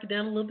I'm going to break it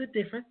down a little bit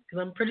different because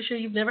I'm pretty sure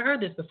you've never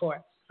heard this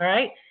before. All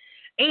right.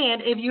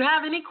 And if you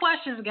have any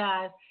questions,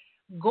 guys,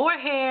 go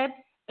ahead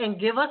and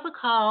give us a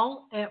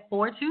call at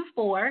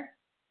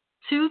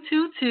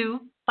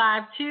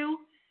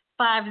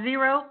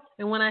 424-222-5250.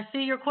 And when I see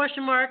your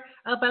question mark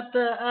up at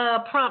the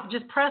prompt,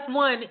 just press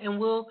 1 and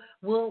we'll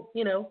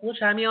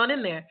chime you on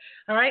in there.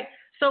 All right.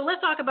 So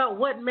let's talk about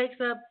what makes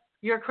up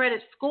your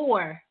credit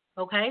score.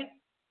 Okay.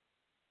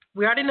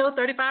 We already know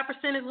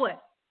 35% is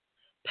what?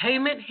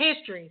 Payment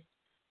history.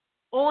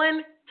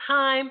 On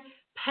time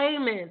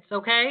payments.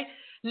 Okay.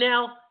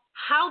 Now,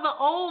 how the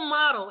old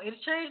model,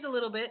 it's changed a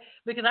little bit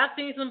because I've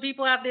seen some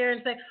people out there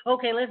and say,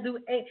 okay, let's do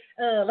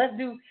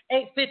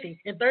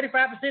 850 and 35%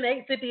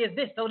 850 is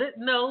this. So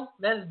no,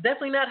 that's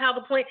definitely not how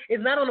the point.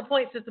 It's not on a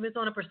point system. It's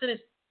on a percentage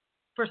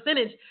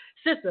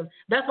system.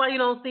 That's why you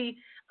don't see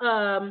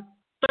 35%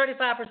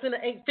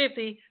 of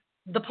 850.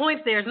 The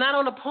points there. It's not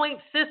on a point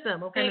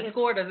system. Okay, and the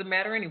score doesn't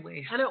matter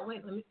anyway. I know.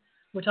 Wait,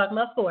 we're talking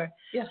about score.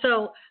 Yeah.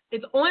 So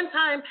it's on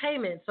time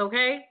payments.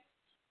 Okay.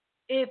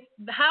 It's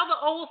how the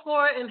old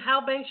score and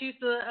how banks used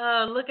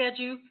to look at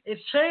you,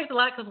 it's changed a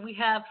lot because we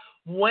have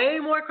way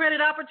more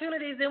credit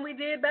opportunities than we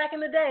did back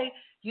in the day.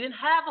 You didn't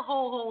have a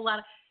whole lot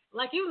of,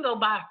 like you can go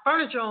buy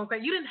furniture on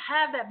credit. You didn't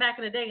have that back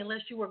in the day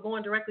unless you were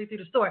going directly through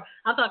the store.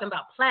 I'm talking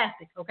about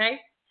plastic,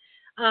 okay?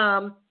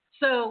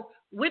 So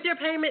with your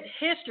payment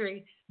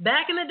history,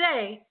 back in the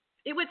day,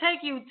 it would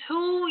take you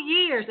 2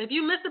 years. If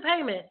you missed a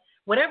payment,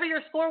 whatever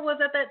your score was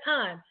at that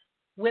time,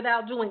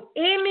 without doing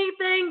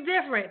anything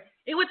different,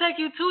 it would take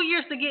you 2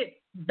 years to get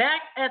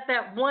back at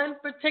that one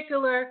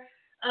particular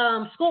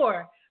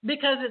score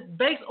because it's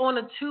based on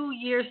a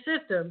 2-year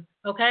system,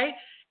 okay?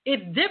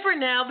 It's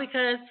different now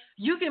because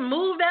you can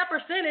move that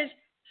percentage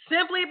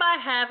simply by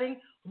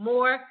having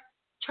more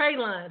trade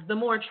lines. The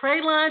more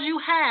trade lines you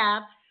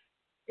have,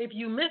 if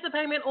you miss a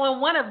payment on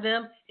one of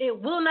them,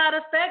 it will not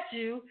affect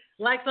you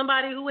like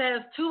somebody who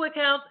has 2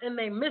 accounts and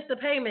they missed a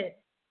payment.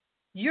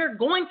 You're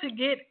going to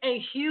get a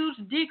huge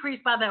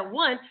decrease by that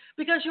one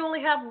because you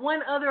only have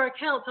one other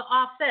account to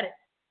offset it.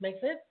 Make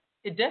sense?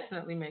 It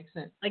definitely makes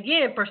sense.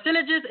 Again,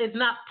 percentages is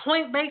not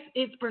point-based,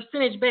 it's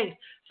percentage-based.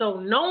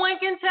 So no one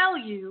can tell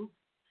you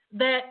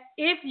that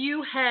if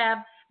you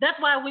have, that's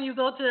why when you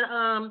go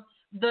to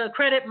the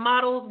credit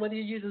models, whether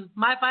you're using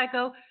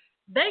MyFICO,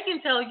 they can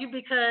tell you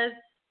because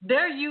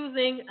they're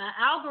using an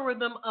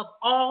algorithm of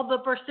all the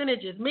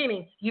percentages,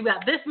 meaning you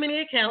got this many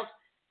accounts,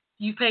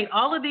 you paid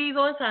all of these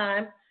on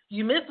time,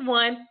 you missed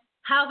one,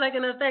 how's that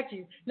going to affect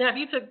you? Now, if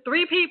you took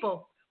 3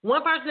 people,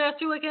 one person has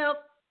 2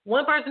 accounts,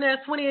 one person has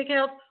 20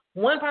 accounts,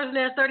 one person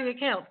has 30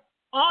 accounts,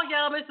 all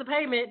y'all missed a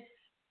payment,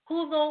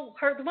 who's going to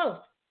hurt the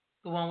most?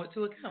 The one with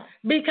 2 accounts.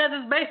 Because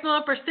it's based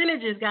on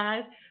percentages,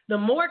 guys. The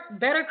more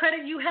better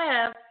credit you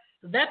have,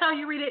 that's how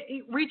you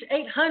reach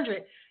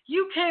 800.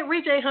 You can't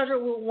reach 800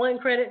 with one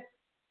credit.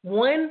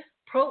 One?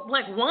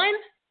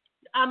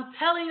 I'm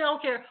telling you, I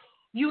don't care.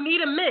 You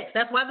need a mix.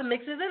 That's why the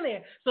mix is in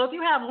there. So if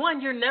you have one,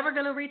 you're never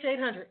going to reach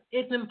 800.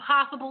 It's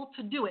impossible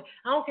to do it.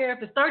 I don't care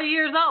if it's 30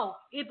 years old.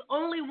 It's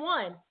only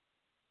one.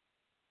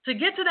 To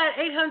get to that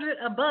 800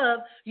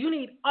 above, you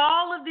need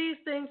all of these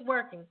things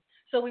working.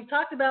 So we've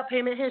talked about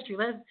payment history.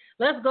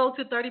 Let's go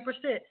to 30%.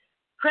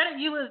 Credit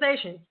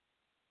utilization.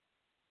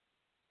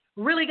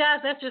 Really, guys,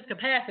 that's just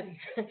capacity.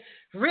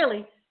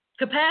 Really,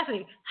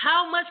 capacity.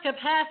 How much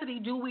capacity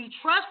do we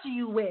trust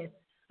you with?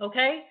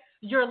 Okay?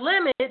 Your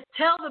limit,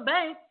 tell the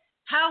bank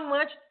how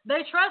much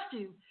they trust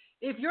you.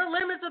 If your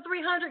limit's are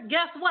 $300,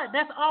 guess what?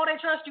 That's all they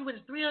trust you with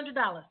is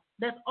 $300.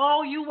 That's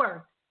all you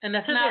worth. And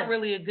that's not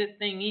really a good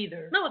thing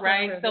either. No, it's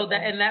right? Not so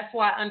that, and that's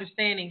why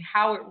understanding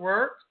how it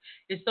works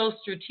is so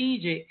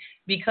strategic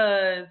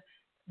because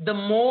the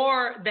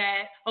more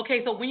that,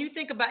 okay, so when you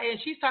think about it,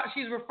 and she's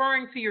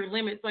referring to your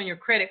limits on your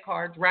credit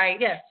cards, right?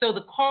 Yes. So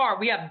the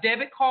card, we have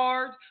debit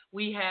cards,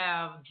 we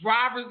have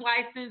driver's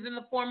license in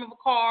the form of a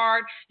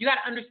card. You got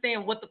to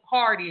understand what the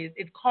card is.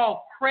 It's called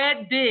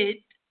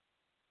credit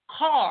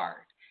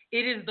card.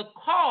 It is the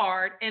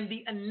card and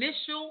the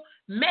initial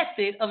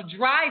method of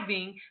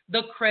driving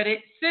the credit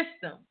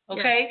system,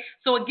 okay? Yes.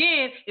 So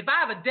again, if I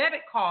have a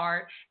debit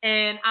card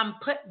and I'm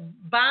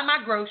buying my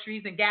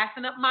groceries and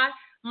gassing up my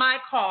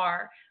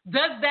car,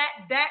 does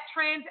that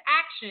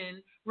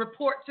transaction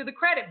report to the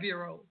credit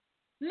bureau?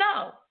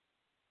 No,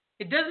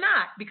 it does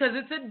not because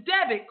it's a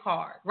debit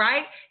card,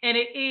 right? And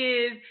it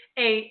is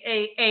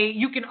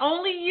you can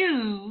only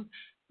use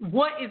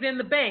what is in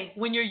the bank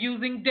when you're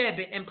using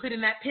debit and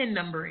putting that PIN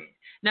number in.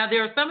 Now,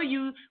 there are some of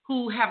you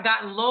who have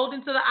gotten lulled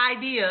into the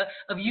idea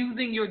of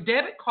using your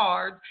debit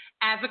cards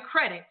as a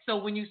credit. So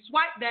when you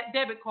swipe that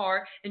debit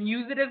card and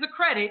use it as a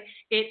credit,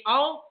 it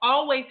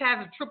always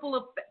has a trickle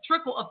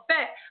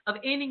effect of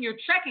ending your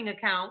checking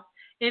account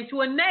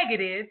into a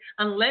negative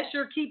unless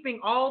you're keeping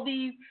all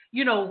these,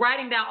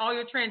 writing down all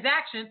your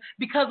transactions,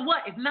 because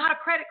what? It's not a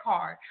credit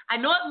card. I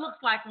know it looks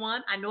like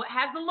one. I know it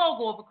has the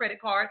logo of a credit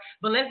card,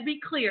 but let's be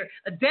clear.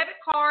 A debit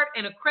card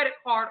and a credit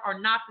card are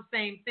not the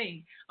same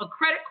thing. A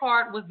credit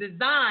card was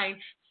designed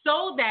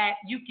so that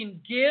you can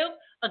give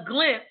a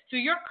glimpse to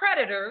your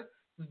creditors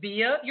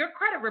via your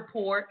credit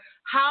report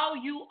how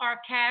you are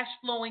cash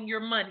flowing your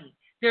money.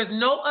 There's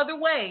no other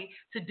way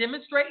to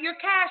demonstrate your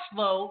cash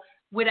flow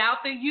without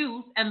the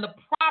use and the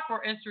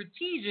proper and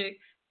strategic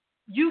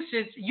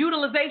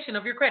utilization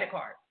of your credit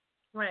card.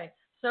 Right.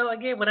 So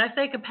again, when I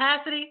say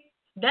capacity,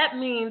 that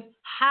means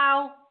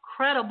how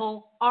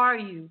credible are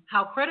you?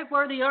 How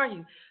creditworthy are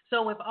you?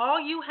 So if all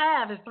you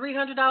have is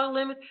 $300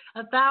 limit,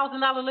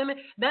 $1,000 limit,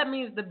 that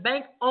means the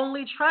bank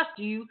only trusts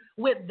you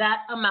with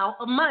that amount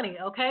of money,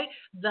 okay?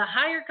 The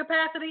higher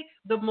capacity,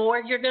 the more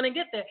you're going to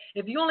get there.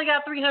 If you only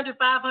got 300,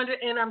 500,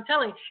 and I'm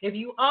telling you, if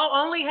you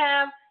only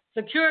have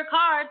secured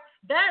cards,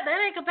 that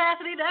ain't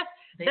capacity.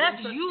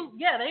 That's you.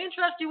 Yeah, they didn't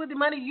trust you with the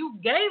money. You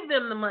gave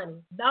them the money.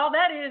 All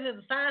that is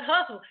a side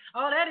hustle.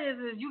 All that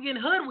is you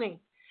getting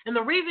hoodwinked. And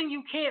the reason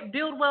you can't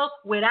build wealth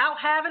without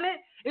having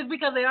it is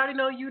because they already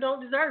know you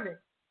don't deserve it.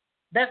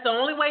 That's the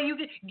only way you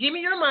can. Give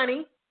me your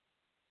money.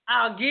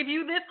 I'll give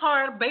you this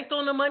card based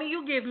on the money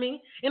you give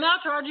me, and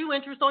I'll charge you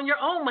interest on your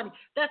own money.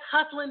 That's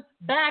hustling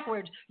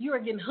backwards. You are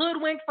getting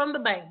hoodwinked from the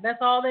bank. That's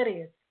all that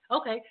is.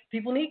 Okay,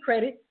 people need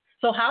credit.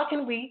 So how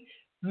can we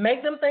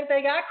make them think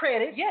they got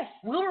credit? Yes,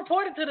 we'll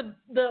report it to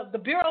the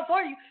bureau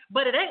for you,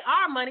 but it ain't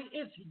our money.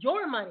 It's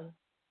your money.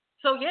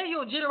 So, yeah,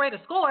 you'll generate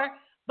a score,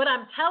 but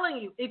I'm telling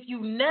you, if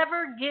you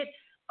never get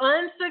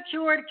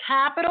unsecured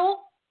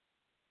capital,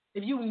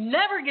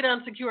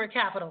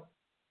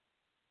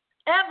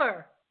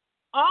 ever,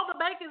 all the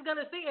bank is going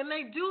to see, and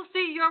they do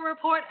see your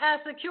report as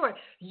secured.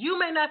 You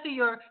may not see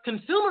your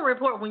consumer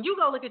report when you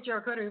go look at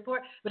your credit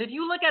report, but if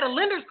you look at a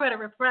lender's credit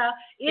report,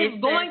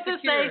 it's going to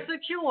say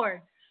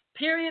secured,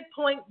 period,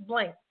 point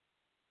blank.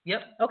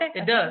 Yep. Okay.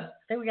 It does.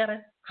 I think we got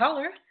a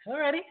caller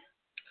already.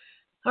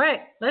 All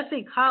right. Let's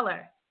see.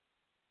 Caller.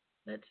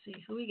 Let's see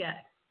who we got.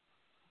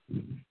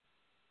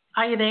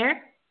 Are you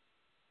there?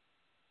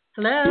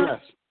 Hello?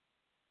 Yes.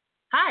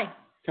 Hi.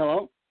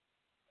 Hello.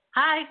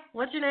 Hi.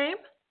 What's your name?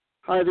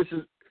 Hi, this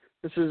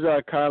is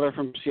Kyler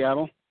from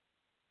Seattle.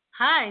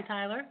 Hi,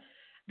 Tyler.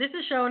 This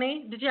is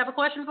Shoni. Did you have a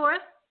question for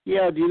us?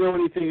 Yeah, do you know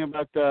anything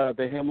about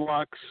the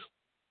hemlocks?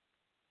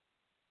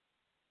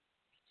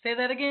 Say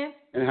that again.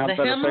 And how the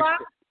that hemlock?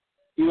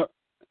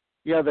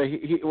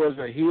 Was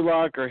a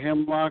HELOC or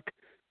hemlock,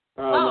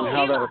 and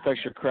how that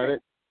affects your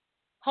credit.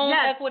 Home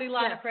equity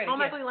line of credit.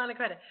 Home equity line of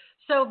credit.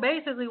 So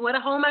basically what a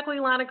home equity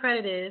line of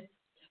credit is,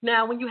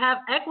 now when you have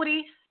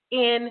equity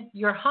in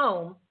your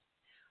home,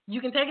 you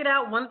can take it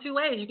out one of two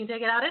ways. You can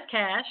take it out as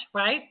cash,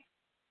 right?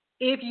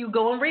 If you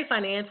go and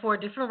refinance for a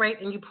different rate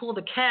and you pull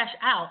the cash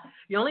out,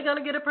 you're only going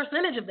to get a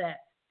percentage of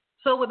that.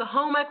 So with a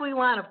home equity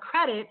line of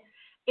credit,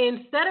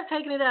 instead of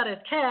taking it out as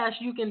cash,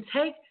 you can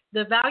take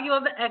the value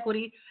of the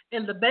equity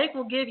and the bank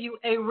will give you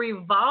a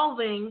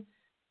revolving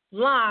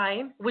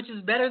line, which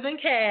is better than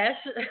cash.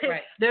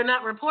 Right. They're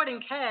not reporting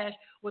cash.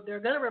 What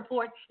they're going to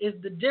report is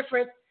the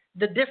different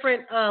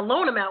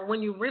loan amount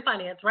when you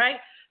refinance, right?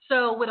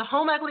 So with a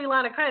home equity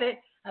line of credit,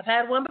 I've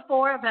had one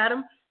before. I've had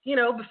them,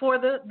 before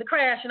the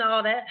crash and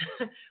all that.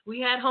 We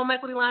had home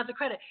equity lines of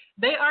credit.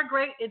 They are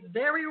great. It's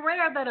very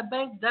rare that a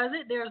bank does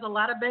it. There's a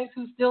lot of banks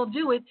who still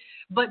do it.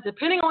 But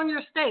depending on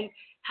your state,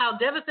 how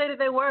devastated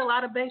they were, a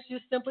lot of banks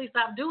just simply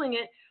stopped doing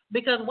it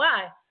because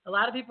why? A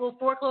lot of people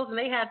foreclosed and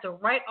they had to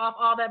write off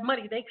all that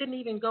money. They couldn't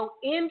even go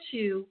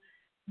into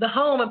the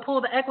home and pull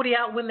the equity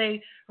out when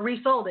they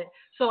resold it.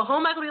 So a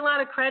home equity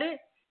line of credit,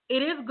 it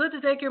is good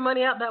to take your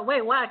money out that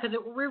way. Why? Because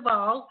it will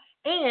revolve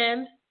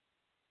and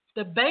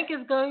the bank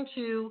is going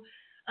to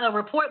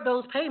report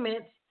those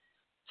payments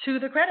to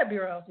the credit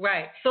bureau.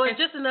 Right. So it's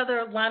just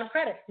another line of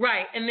credit.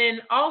 Right. And then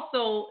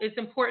also it's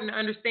important to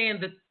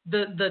understand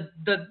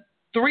the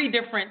three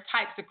different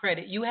types of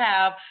credit. You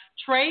have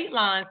trade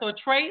line. So a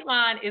trade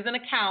line is an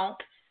account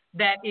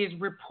that is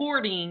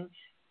reporting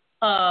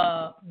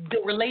the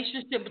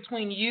relationship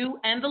between you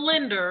and the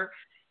lender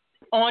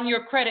on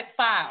your credit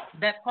file.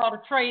 That's called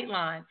a trade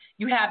line.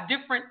 You have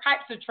different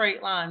types of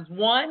trade lines.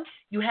 One,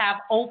 you have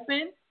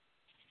open.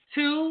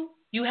 Two,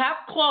 you have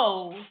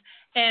closed.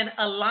 And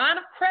a line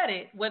of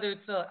credit, whether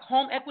it's a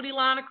home equity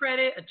line of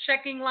credit, a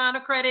checking line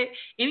of credit,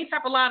 any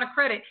type of line of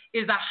credit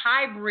is a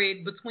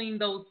hybrid between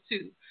those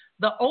two.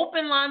 The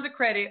open lines of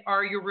credit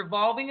are your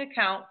revolving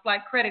accounts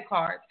like credit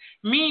cards,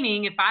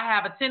 meaning if I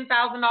have a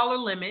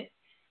 $10,000 limit,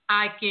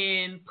 I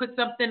can put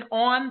something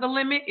on the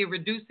limit. It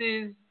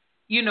reduces,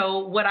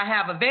 what I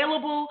have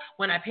available.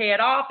 When I pay it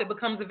off, it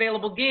becomes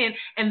available again.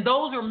 And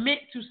those are meant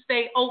to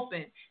stay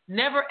open.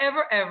 Never,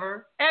 ever,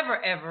 ever,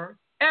 ever, ever,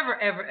 ever,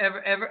 ever,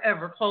 ever, ever,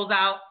 ever close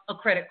out a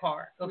credit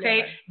card, okay?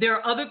 Never. There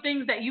are other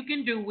things that you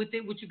can do with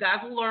it, which you guys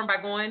will learn by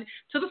going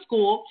to the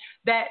school,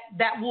 that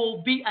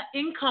will be an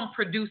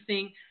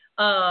income-producing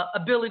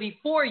ability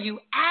for you,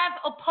 as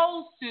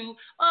opposed to,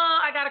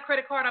 I got a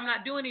credit card, I'm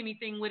not doing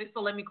anything with it,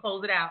 so let me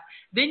close it out.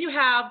 Then you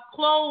have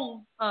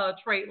closed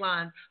trade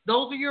lines.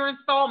 Those are your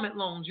installment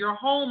loans, your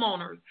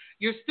homeowners,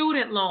 your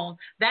student loans.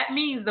 That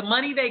means the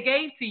money they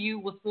gave to you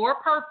was for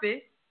a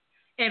purpose.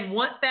 And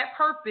once that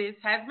purpose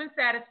has been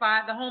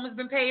satisfied, the home has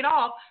been paid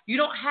off, you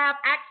don't have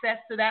access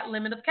to that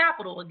limit of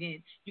capital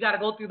again. You got to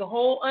go through the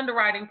whole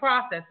underwriting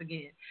process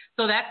again.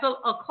 So that's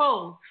a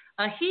close.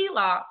 A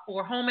HELOC,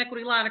 or home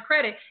equity line of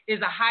credit, is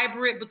a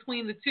hybrid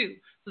between the two.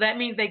 So that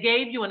means they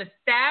gave you an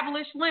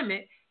established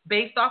limit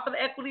based off of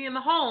the equity in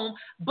the home,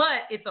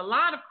 but it's a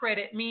line of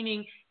credit,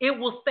 meaning it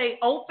will stay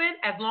open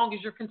as long as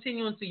you're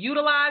continuing to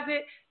utilize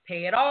it,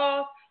 pay it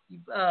off,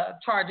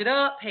 charge it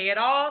up, pay it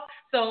off.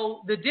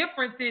 So the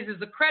difference is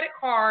the credit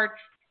card,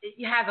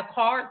 it has a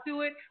card to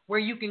it where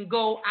you can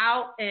go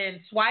out and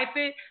swipe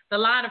it. The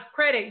line of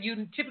credit,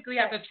 you typically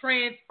have to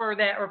transfer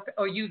that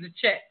or use a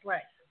check,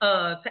 right,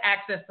 to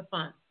access the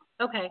funds.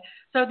 Okay.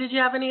 So did you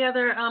have any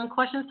other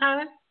questions,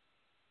 Tyler?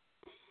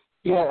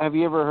 Yeah. Have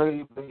you ever heard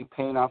anybody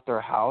paying off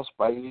their house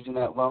by using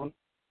that loan?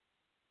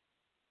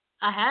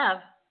 I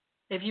have.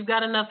 If you've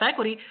got enough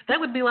equity, that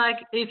would be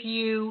like if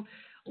you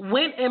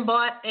went and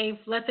bought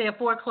let's say a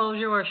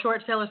foreclosure or a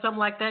short sale or something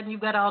like that, and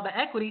you've got all the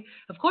equity.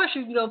 Of course,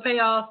 you can go pay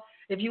off.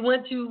 If you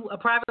went to a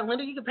private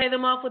lender, you could pay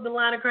them off with the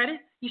line of credit.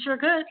 You sure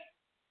could.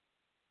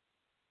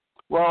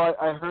 Well,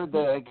 I heard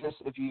that, I guess,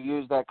 if you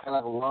use that kind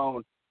of a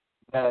loan,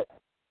 that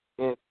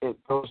it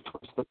goes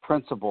towards the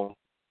principal,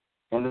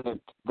 and that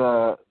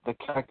the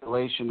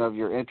calculation of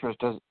your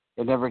interest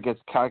it never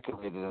gets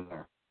calculated in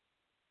there.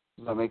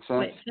 Does that make sense?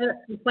 Wait,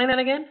 explain that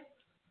again.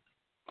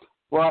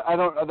 Well,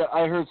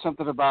 I heard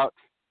something about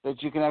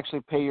that you can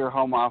actually pay your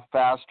home off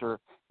faster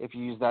if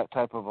you use that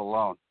type of a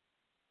loan.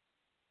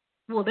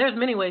 Well, there's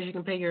many ways you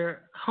can pay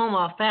your home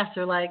off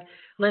faster. Like,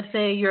 let's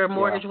say your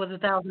mortgage was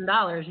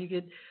 $1,000, you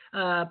could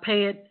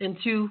pay it in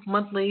 2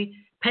 monthly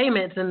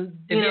payments, and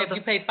if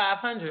you pay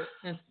 $500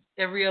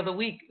 every other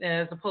week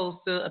as opposed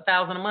to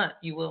 $1,000 a month,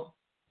 you will.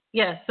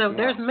 Yes. So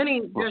there's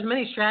many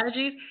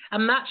strategies.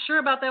 I'm not sure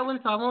about that one,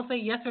 so I won't say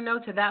yes or no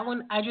to that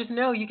one. I just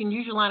know you can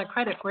use your line of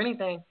credit for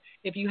anything.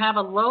 If you have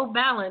a low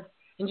balance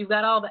and you've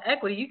got all the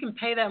equity, you can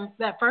pay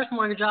that first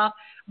mortgage off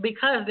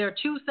because they're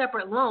two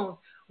separate loans.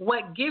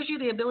 What gives you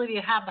the ability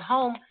to have the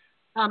home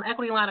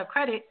equity line of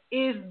credit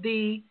is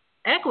the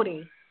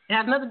equity. It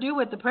has nothing to do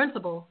with the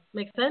principal.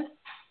 Make sense?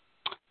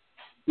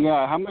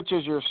 Yeah. How much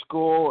is your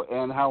school,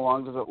 and how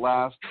long does it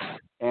last?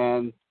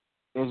 And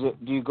do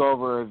you go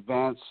over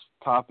advanced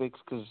topics?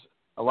 Because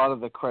a lot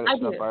of the credit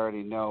stuff I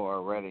already know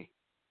already.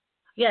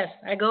 Yes,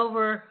 I go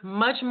over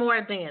much more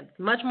advanced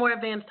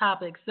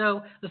topics.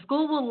 So the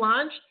school will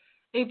launch.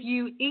 If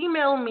you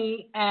email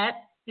me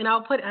at, and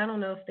I'll put, I don't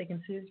know if they can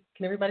see,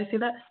 can everybody see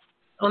that?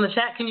 On the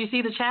chat, can you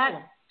see the chat?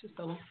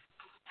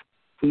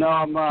 No,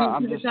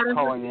 I'm just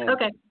calling in.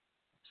 Okay.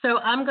 So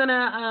I'm going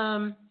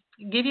to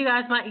give you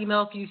guys my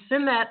email. If you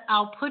send that,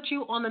 I'll put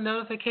you on the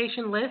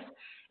notification list.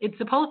 It's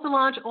supposed to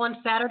launch on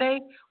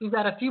Saturday. We've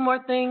got a few more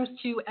things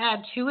to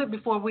add to it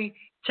before we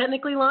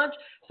technically launch.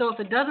 So if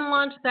it doesn't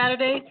launch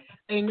Saturday,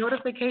 a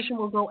notification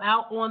will go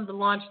out on the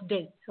launch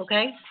date,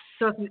 okay?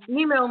 So if you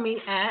email me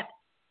at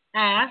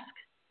ask,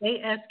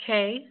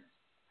 A-S-K,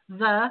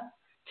 the,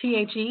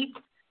 T-H-E,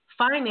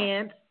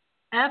 finance,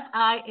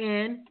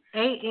 F-I-N-A-N-C-E,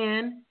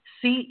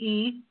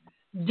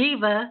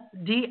 diva,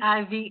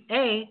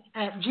 D-I-V-A,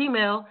 at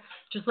Gmail.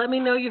 Just let me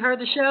know you heard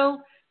the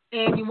show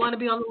and you want to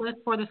be on the list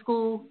for the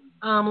school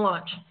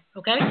launch,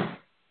 okay?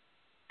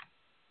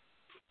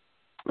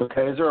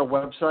 Okay. Is there a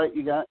website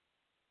you got?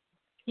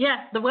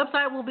 Yeah, the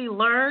website will be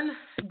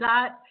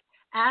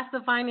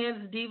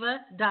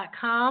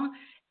learn.askthefinancediva.com.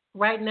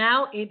 Right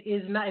now, it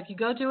is not. If you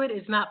go to it,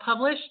 it's not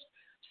published,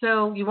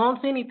 so you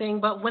won't see anything.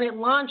 But when it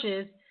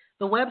launches,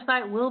 the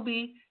website will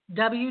be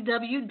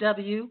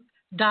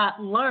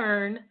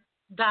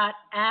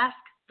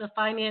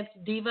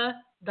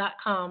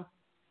www.learn.askthefinancediva.com.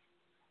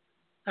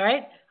 All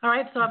right.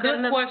 So I've got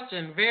another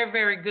question. Very,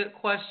 very good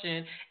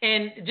question.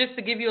 And just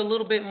to give you a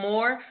little bit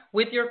more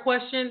with your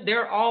question,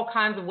 there are all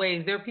kinds of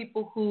ways. There are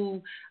people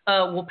who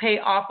will pay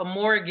off a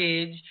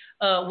mortgage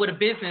with a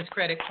business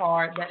credit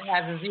card that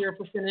has a 0%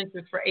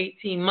 interest for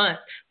 18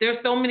 months. There's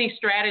so many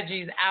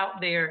strategies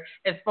out there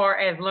as far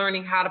as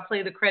learning how to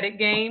play the credit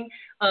game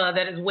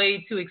that is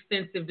way too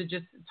extensive to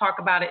just talk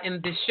about it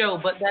in this show.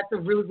 But that's a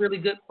really, really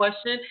good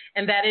question.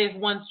 And that is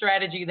one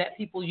strategy that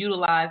people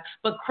utilize.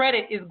 But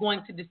credit is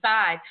going to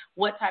decide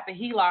what type of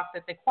HELOC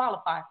that they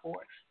qualify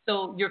for.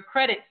 So your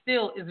credit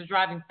still is a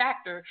driving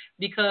factor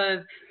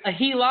because a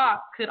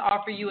HELOC could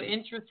offer you an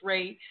interest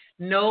rate,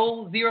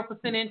 no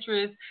 0%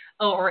 interest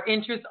or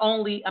interest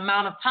only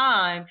amount of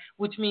time,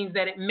 which means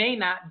that it may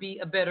not be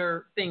a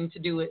better thing to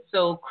do it.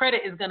 So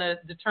credit is going to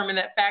determine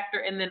that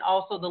factor, and then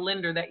also the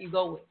lender that you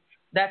go with.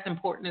 That's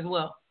important as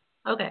well.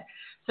 Okay.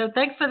 So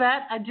thanks for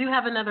that. I do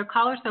have another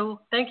caller,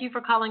 so thank you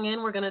for calling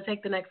in. We're going to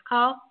take the next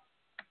call.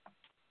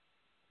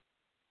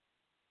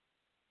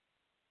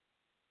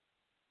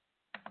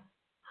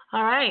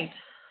 All right.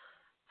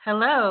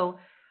 Hello.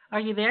 Are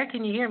you there?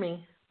 Can you hear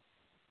me?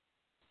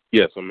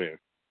 Yes, I'm here.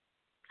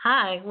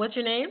 Hi, what's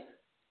your name?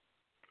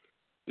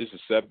 This is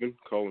Seven,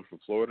 calling from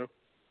Florida.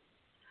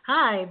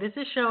 Hi, this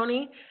is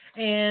Shoni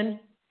and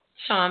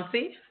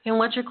Chauncey. And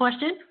what's your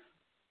question?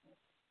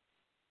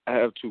 I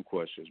have two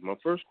questions. My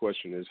first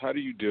question is, how do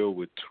you deal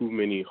with too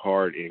many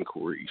hard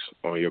inquiries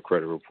on your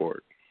credit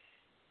report?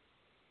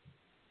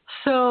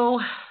 So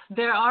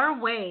there are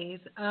ways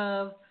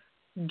of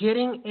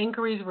getting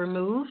inquiries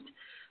removed.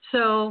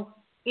 So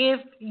if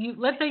you,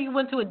 let's say you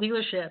went to a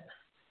dealership,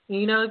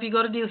 you know, if you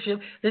go to a dealership,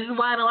 this is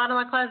why in a lot of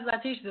my classes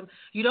I teach them,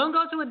 you don't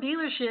go to a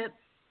dealership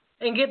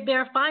and get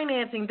their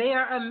financing. They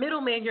are a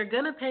middleman. You're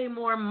going to pay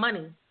more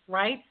money,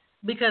 right?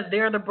 Because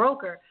they're the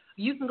broker.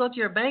 You can go to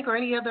your bank or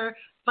any other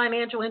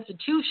financial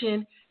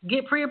institution,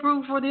 get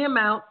pre-approved for the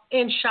amount,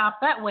 and shop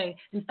that way.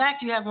 In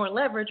fact, you have more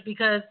leverage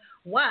because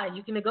why?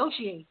 You can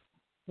negotiate.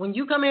 When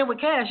you come in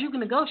with cash, you can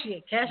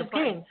negotiate. Cash is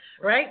king,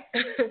 right?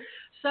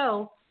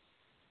 So,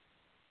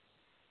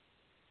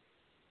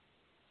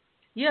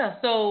 yeah,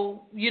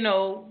 so, you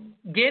know,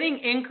 getting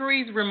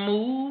inquiries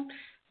removed,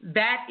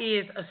 that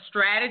is a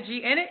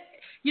strategy. And it,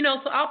 you know,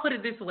 so I'll put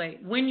it this way.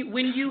 When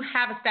you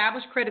have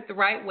established credit the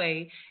right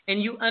way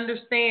and you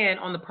understand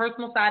on the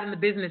personal side and the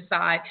business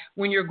side,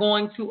 when you're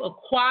going to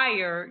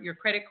acquire your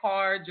credit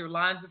cards, your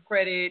lines of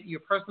credit, your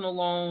personal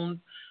loans,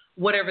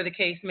 whatever the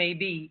case may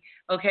be,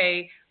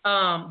 okay,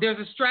 there's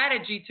a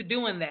strategy to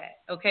doing that,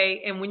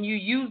 okay? And when you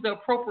use the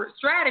appropriate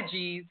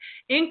strategies,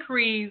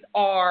 inquiries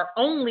are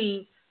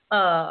only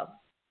 10%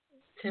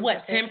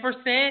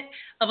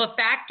 of a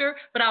factor,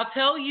 but I'll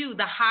tell you,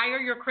 the higher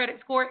your credit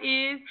score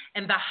is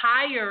and the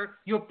higher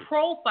your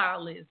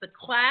profile is, the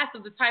class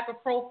of the type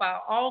of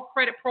profile. All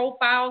credit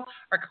profiles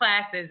are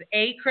classed as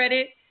A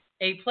credit,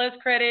 A plus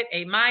credit,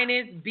 A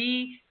minus,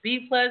 B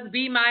plus,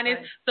 B minus.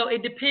 Right. So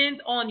it depends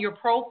on your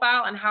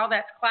profile and how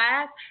that's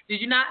classed.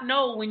 Did you not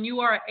know when you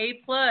are an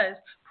A plus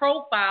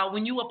profile,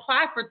 when you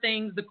apply for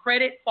things, the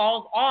credit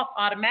falls off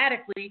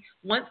automatically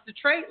once the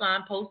trade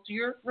line posts to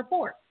your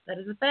report? That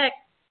is a fact.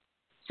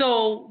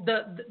 So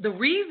the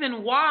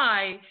reason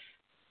why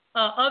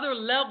other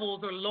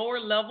levels or lower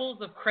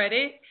levels of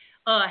credit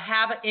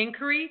have an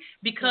inquiry,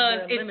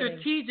 because it's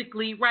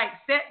strategically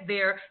set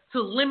there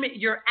to limit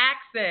your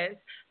access,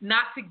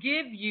 not to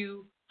give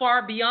you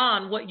far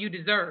beyond what you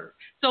deserve.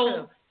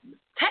 So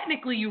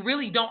technically, you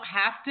really don't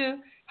have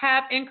to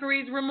have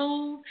inquiries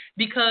removed,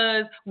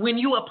 because when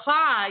you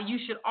apply, you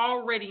should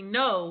already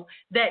know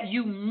that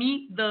you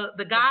meet the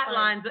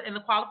guidelines and the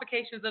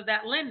qualifications of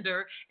that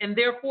lender, and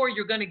therefore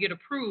you're going to get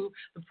approved.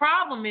 The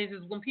problem is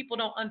when people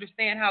don't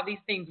understand how these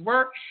things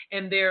work,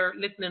 and they're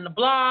listening to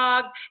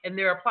blogs, and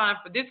they're applying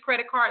for this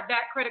credit card,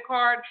 that credit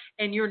card,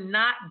 and you're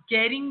not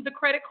getting the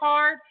credit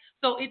card.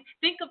 So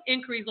think of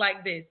inquiries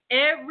like this.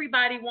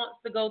 Everybody wants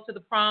to go to the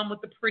prom with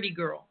the pretty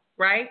girl,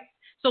 right?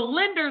 So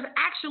lenders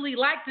actually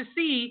like to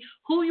see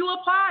who you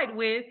applied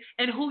with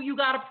and who you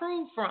got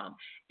approved from.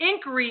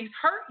 Inquiries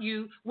hurt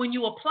you when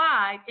you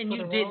applied and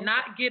you did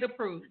not get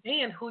approved.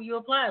 And who you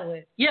applied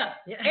with. Yeah.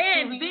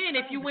 And then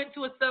if you went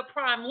to a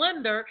subprime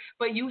lender,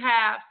 but you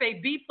have, say,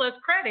 B plus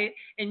credit,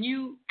 and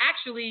you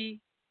actually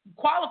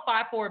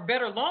qualify for a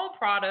better loan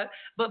product,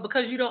 but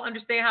because you don't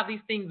understand how these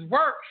things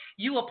work,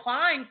 you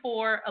applying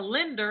for a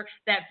lender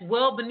that's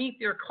well beneath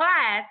your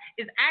class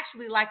is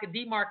actually like a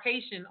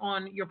demarcation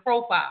on your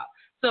profile.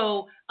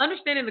 So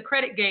understanding the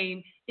credit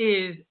game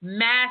is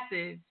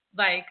massive,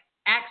 like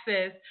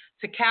access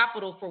to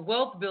capital for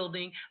wealth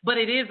building, but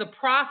it is a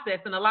process,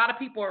 and a lot of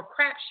people are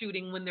crap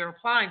shooting when they're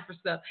applying for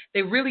stuff.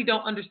 They really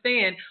don't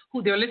understand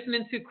who they're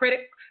listening to.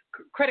 Credit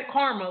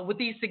Karma with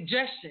these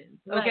suggestions,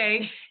 okay?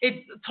 Right.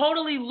 It's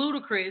totally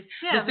ludicrous,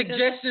 the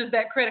suggestions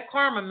that Credit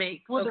Karma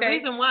makes. Well, the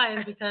reason why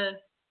is because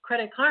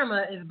Credit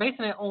Karma is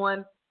basing it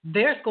on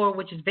their score,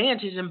 which is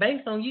Vantage, and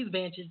banks don't use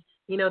Vantage.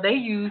 You know, they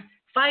use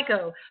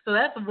FICO. So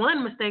that's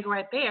one mistake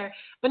right there.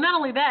 But not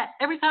only that,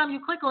 every time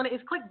you click on it,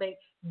 it's clickbait.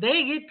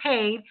 They get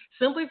paid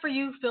simply for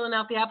you filling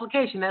out the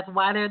application. That's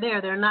why they're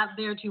there. They're not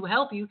there to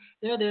help you.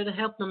 They're there to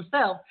help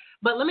themselves.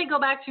 But let me go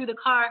back to the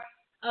car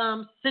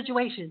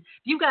situation.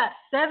 You've got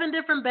 7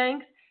 different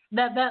banks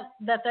that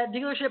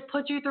dealership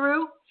put you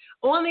through.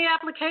 On the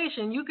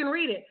application, you can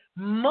read it.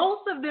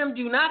 Most of them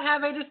do not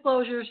have a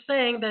disclosure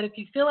saying that if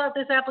you fill out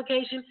this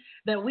application,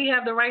 that we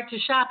have the right to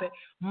shop it.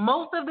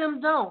 Most of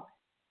them don't.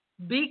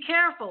 Be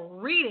careful.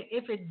 Read it.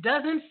 If it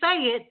doesn't say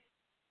it,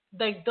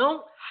 they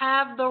don't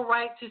have the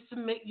right to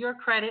submit your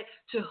credit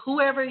to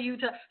whoever you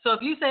tell. So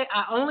if you say,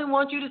 I only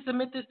want you to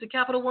submit this to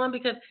Capital One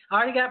because I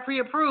already got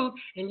pre-approved,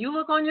 and you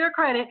look on your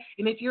credit,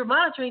 and if you're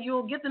monitoring, you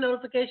will get the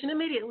notification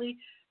immediately.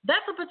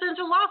 That's a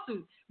potential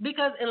lawsuit,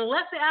 because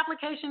unless the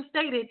application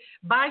stated,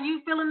 by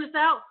you filling this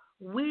out,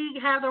 we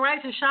have the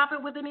right to shop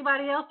it with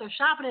anybody else. They're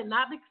shopping it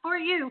not for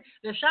you.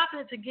 They're shopping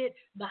it to get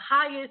the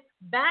highest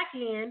back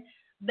end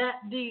that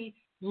the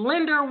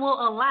lender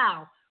will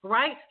allow.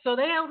 Right? So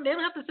they don't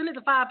have to send it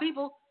to 5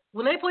 people.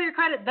 When they pull your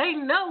credit, they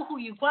know who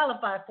you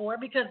qualify for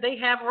because they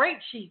have rate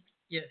sheets.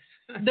 Yes.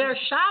 They're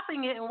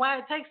shopping it, and why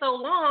it takes so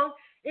long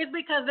It's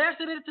because they're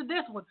sitting to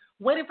this one,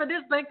 waiting for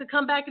this bank to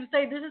come back and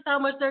say this is how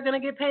much they're going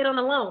to get paid on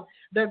the loan.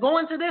 They're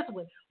going to this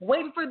one,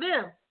 waiting for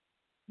them.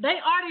 They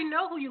already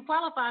know who you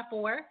qualify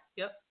for.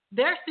 Yep.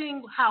 They're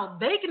seeing how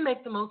they can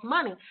make the most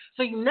money.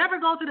 So you never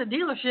go to the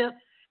dealership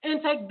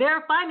and take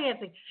their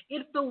financing.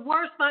 It's the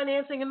worst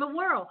financing in the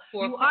world.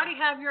 You already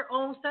have your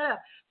own setup.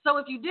 So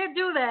if you did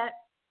do that,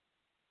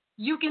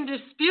 you can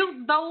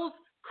dispute those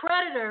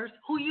creditors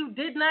who you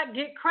did not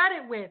get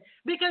credit with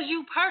because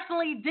you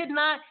personally did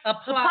not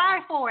apply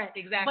for it.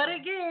 Exactly. But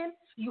again,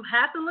 you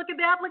have to look at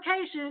the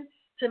application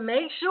to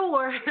make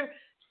sure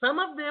some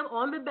of them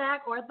on the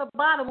back or at the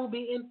bottom will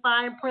be in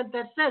fine print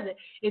that says it.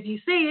 If you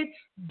see it,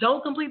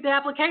 don't complete the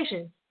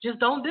application. Just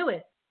don't do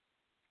it.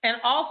 And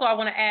also, I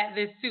want to add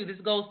this too. This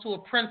goes to a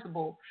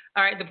principle.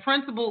 All right, the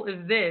principle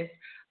is this.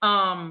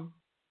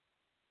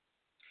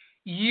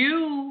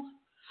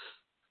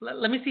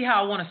 Let me see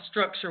how I want to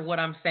structure what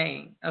I'm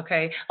saying,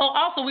 okay? Oh,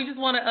 also, we just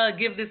want to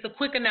give this a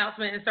quick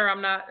announcement. And, sir,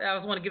 I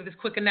just want to give this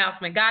quick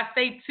announcement. Guys,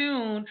 stay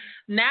tuned.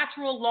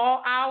 Natural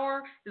Law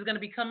Hour is going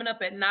to be coming up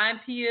at 9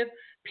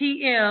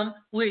 p.m.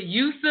 with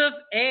Yusuf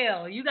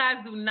L. You guys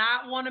do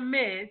not want to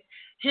miss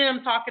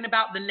him talking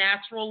about the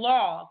natural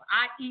laws.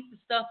 I eat the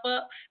stuff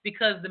up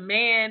because the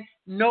man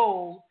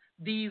knows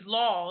these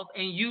laws,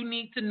 and you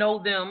need to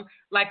know them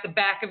like the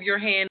back of your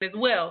hand as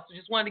well. So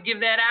just wanted to give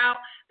that out,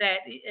 that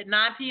at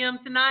 9 p.m.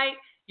 tonight,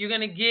 you're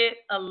going to get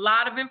a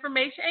lot of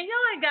information, and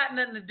y'all ain't got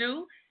nothing to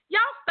do.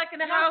 Y'all stuck in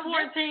the house.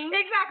 Quarantine.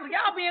 Exactly.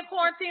 Y'all be in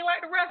quarantine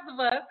like the rest of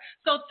us.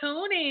 So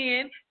tune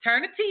in,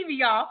 turn the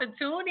TV off, and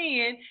tune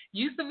in.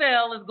 Yusuf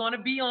L is going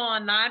to be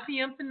on 9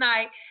 p.m.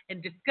 tonight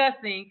and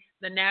discussing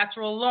the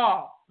natural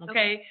law,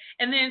 okay?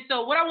 And then,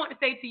 so what I want to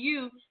say to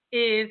you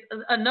is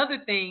another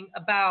thing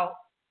about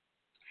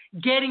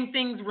getting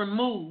things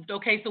removed,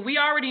 okay? So we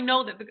already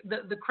know that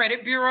the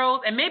credit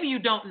bureaus, and maybe you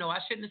don't know, I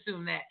shouldn't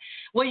assume that.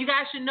 What you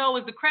guys should know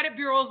is the credit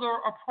bureaus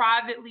are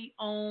privately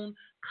owned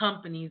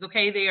companies,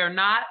 okay? They are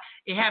not,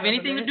 they have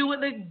anything to do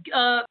with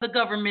the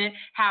government,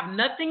 have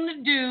nothing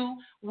to do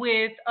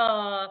with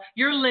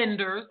your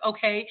lenders,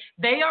 okay?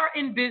 They are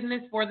in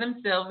business for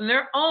themselves, and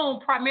they're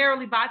owned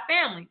primarily by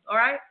families, all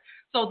right?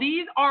 So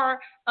these are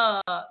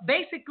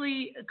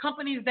basically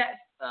companies that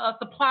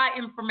supply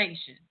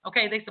information,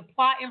 okay? They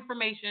supply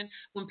information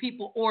when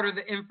people order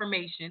the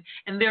information.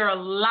 And there are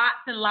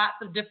lots and lots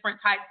of different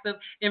types of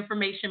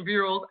information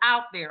bureaus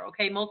out there,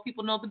 okay? Most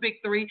people know the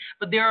big three,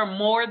 but there are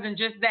more than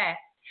just that.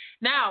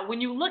 Now,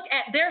 when you look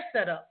at their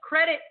setup,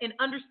 credit and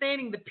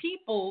understanding the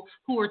people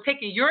who are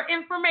taking your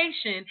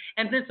information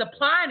and then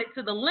supplying it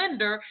to the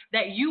lender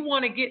that you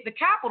want to get the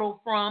capital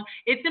from,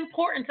 it's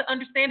important to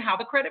understand how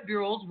the credit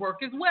bureaus work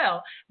as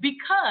well.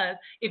 Because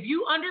if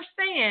you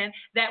understand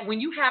that when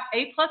you have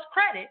A+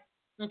 credit,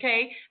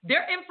 okay,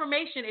 their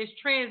information is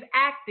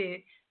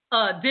transacted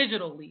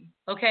digitally,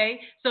 okay?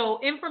 So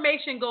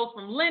information goes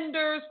from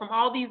lenders, from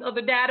all these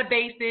other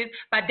databases,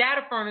 by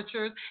data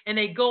furnitures, and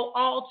they go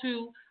all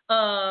to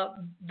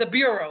the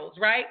bureaus,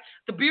 right?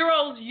 The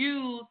bureaus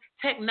use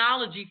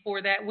technology for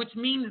that, which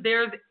means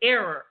there's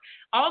error.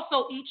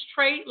 Also, each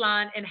trade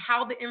line and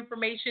how the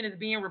information is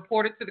being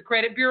reported to the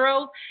credit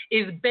bureaus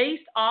is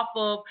based off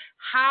of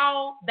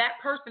how that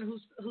person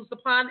who's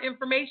supplying the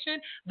information,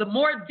 the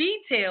more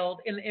detailed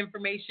in the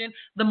information,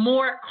 the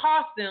more it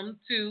costs them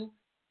to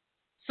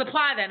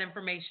supply that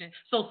information.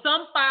 So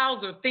some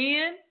files are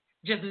thin,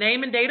 just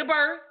name and date of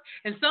birth,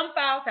 and some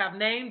files have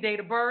name, date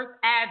of birth,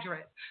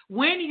 address.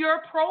 When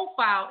your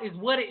profile is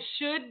what it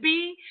should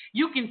be,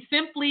 you can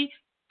simply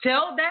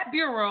tell that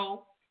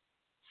bureau,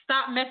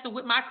 stop messing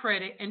with my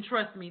credit, and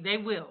trust me, they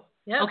will.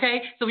 Yep.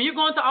 Okay? So when you're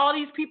going to all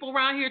these people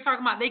around here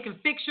talking about they can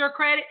fix your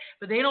credit,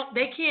 but they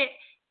can't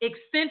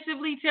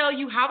extensively tell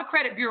you how the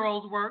credit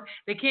bureaus work.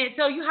 They can't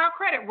tell you how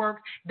credit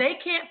works. They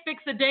can't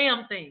fix a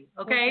damn thing,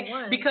 okay?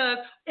 Because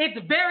it's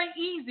very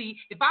easy.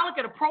 If I look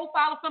at a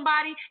profile of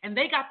somebody and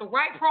they got the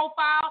right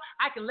profile,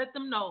 I can let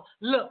them know,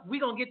 look, we're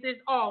going to get this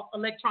off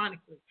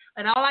electronically.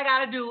 And all I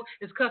got to do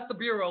is cuss the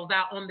bureaus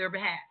out on their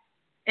behalf.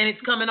 And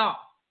it's coming off.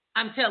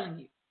 I'm telling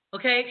you,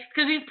 okay?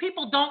 Because these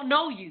people don't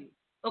know you.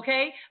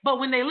 Okay, but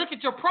when they look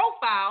at your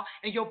profile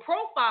and your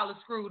profile is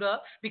screwed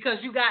up because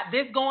you got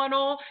this going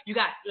on, you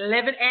got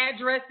 11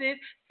 addresses,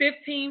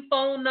 15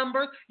 phone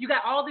numbers, you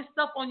got all this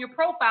stuff on your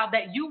profile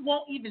that you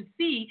won't even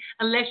see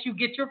unless you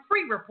get your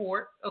free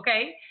report,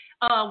 okay,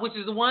 which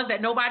is the ones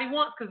that nobody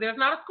wants because there's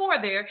not a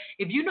score there.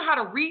 If you know how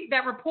to read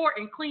that report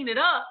and clean it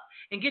up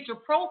and get your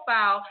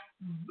profile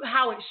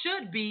how it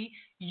should be,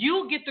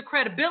 you get the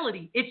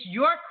credibility. It's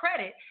your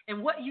credit,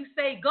 and what you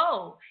say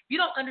goes. If you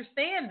don't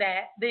understand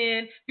that,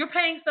 then you're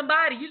paying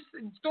somebody,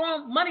 you're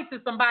throwing money to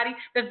somebody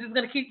that's just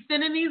going to keep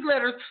sending these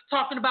letters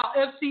talking about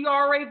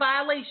FCRA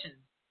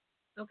violations.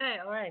 Okay,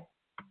 all right.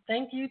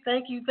 Thank you.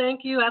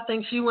 I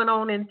think she went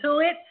on into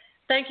it.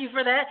 Thank you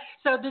for that.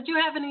 So did you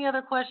have any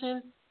other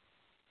questions?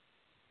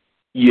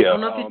 Yeah,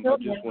 I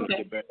just want to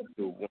get back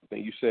to one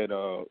thing. You said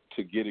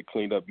to get it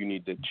cleaned up, you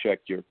need to check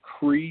your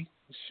free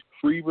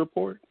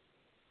report.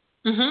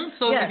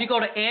 So if you go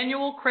to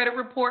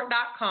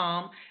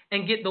annualcreditreport.com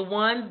and get the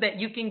ones that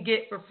you can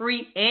get for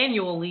free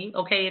annually,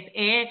 okay,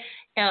 it's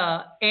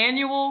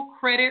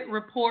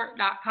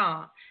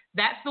annualcreditreport.com.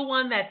 That's the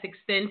one that's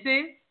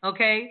extensive,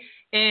 okay,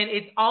 and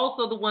it's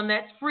also the one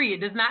that's free.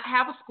 It does not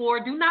have a score.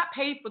 Do not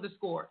pay for the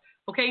score.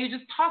 Okay, you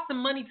just toss the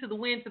money to the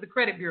wind to the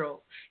credit bureaus.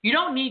 You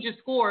don't need your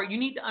score. You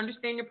need to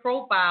understand your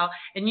profile,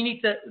 and you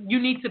need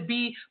to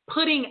be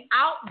putting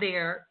out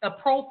there a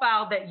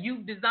profile that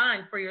you've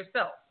designed for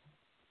yourself.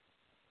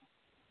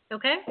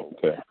 Okay.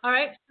 Okay. All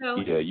right. So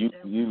yeah, you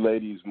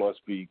ladies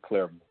must be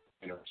clairvoyant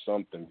or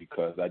something,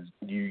 because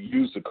you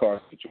used the car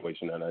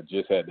situation, and I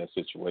just had that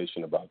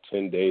situation about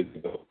 10 days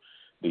ago.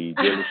 The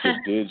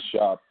dealership did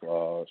shop.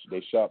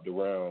 They shopped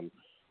around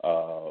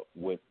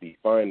with the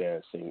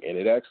financing, and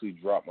it actually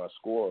dropped my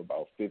score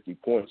about 50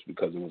 points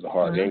because it was a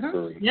hard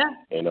inquiry. Yeah,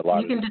 and a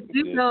lot you can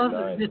dispute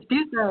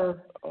those.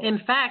 In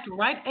fact,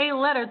 write a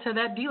letter to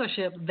that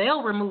dealership.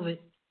 They'll remove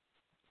it.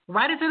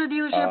 Write it to the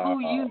dealership who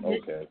used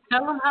it.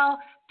 Tell them how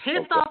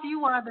pissed off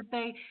you are that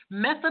they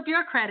messed up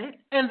your credit,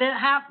 and then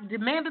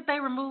demand that they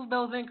remove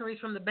those inquiries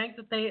from the bank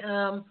that they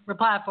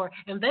replied for.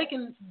 And they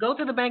can go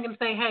to the bank and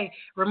say, hey,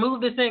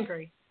 remove this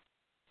inquiry.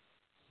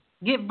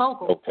 Get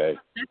vocal. Okay.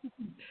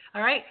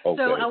 All right. Okay.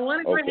 So I want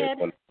to go ahead.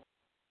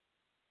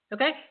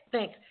 Okay.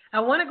 Thanks. I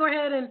want to go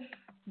ahead and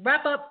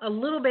wrap up a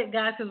little bit,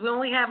 guys, because we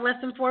only have less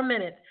than 4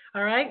 minutes.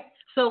 All right.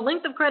 So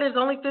length of credit is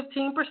only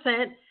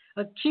 15%.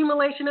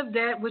 Accumulation of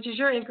debt, which is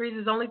your increase,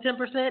 is only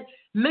 10%.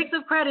 Mix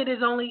of credit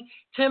is only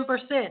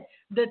 10%.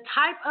 The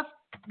type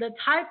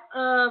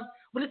of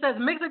when it says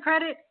mix of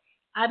credit,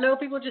 I know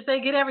people just say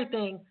get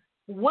everything.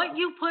 What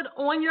you put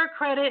on your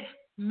credit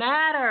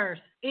matters.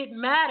 It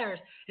matters.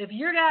 If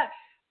you got,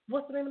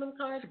 what's the name of them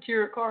cards?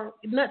 Secured card.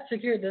 Not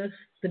secured,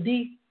 the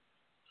D.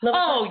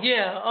 Oh,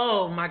 yeah.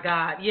 Oh, my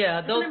God.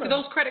 Yeah. Those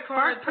credit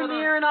cards. First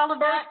Premier and all of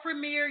that. First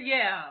Premier,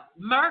 yeah.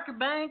 Merck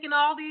Bank and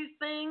all these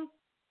things.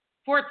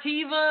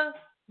 Fortiva.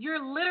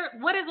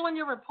 What is on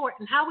your report?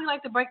 And how we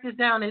like to break this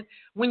down is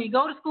when you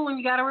go to school and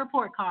you got a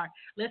report card.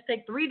 Let's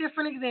take 3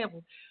 different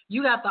examples.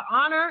 You got the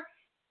honor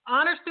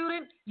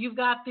student. You've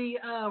got the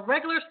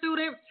regular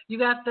student. You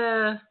got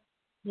the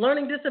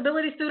learning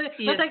disability student.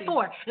 Let's take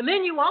 4. And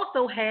then you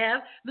also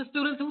have the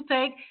students who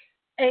take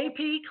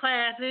AP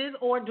classes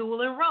or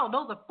dual enroll.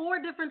 Those are 4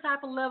 different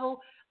type of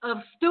level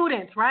of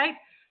students, right?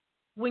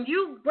 When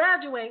you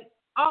graduate,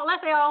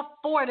 let's say all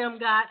 4 of them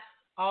got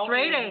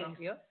straight A's.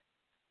 Yep.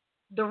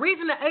 The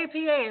reason the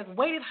APA is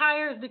weighted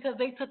higher is because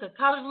they took a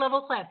college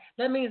level class.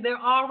 That means they're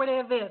already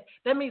advanced.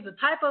 That means the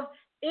type of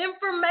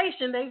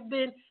information they've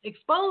been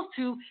exposed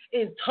to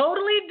is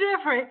totally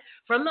different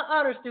from the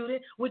honor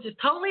student, which is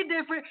totally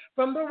different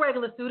from the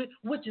regular student,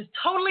 which is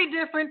totally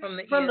different from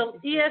the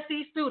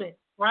ESC student,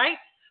 right?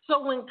 So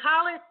when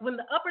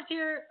the upper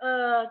tier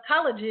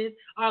colleges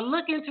are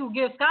looking to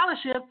give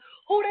scholarships,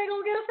 who they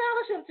gonna get a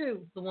scholarship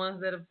to? The ones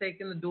that have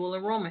taken the dual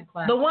enrollment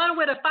class. The one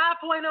with a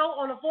 5.0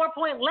 on a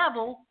 4-point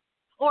level,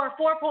 or a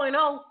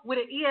 4.0 with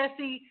an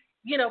ESC,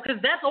 because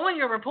that's on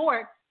your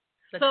report.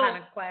 The kind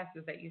of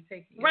classes that you're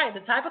taking. Right,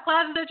 the type of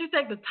classes that you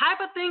take, the type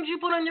of things you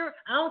put on your,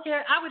 I don't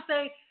care. I would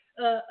say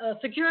a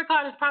secure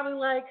card is probably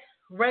like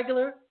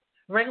regular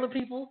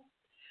people.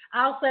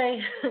 I'll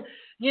say,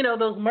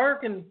 those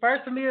Merck and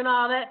First Premier and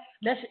all that,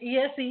 that's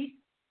ESC,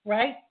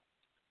 right?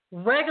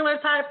 Regular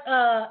type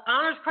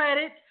honors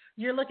credit,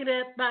 you're looking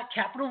at about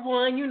Capital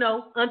One,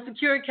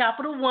 unsecured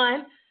Capital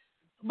One.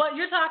 But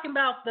you're talking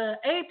about the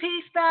AP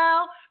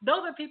style.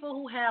 Those are people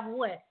who have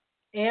what?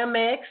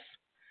 Amex,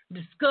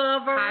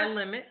 Discover.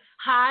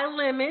 High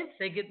limits.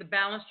 They get the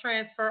balance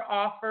transfer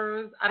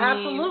offers.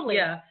 Absolutely.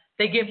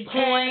 They get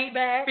points,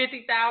 back.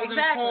 50,000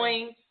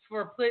 points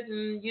for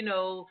putting,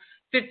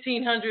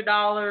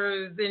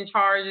 $1,500 in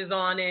charges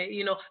on it.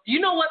 Do you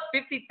know what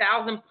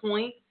 50,000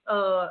 points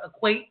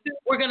equate to?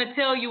 We're going to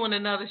tell you in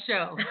another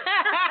show.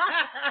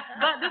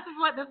 But this is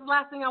the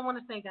last thing I want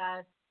to say,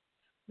 guys.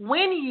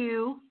 When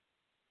you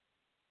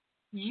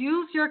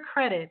use your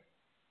credit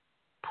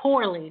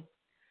poorly,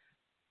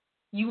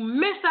 you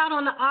miss out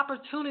on the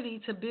opportunity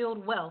to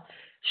build wealth.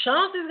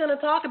 Chauncey's going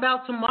to talk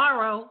about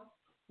tomorrow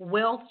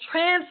wealth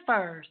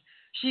transfers.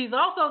 She's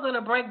also going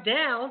to break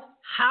down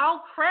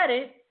how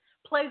credit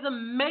plays a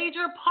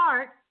major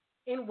part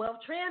in wealth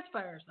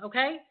transfers,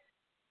 okay?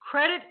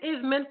 Credit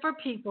is meant for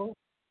people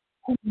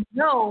who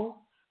know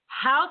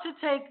how to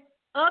take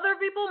other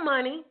people's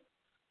money,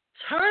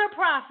 turn a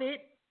profit,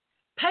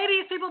 pay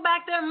these people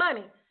back their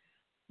money.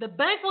 The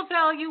bank will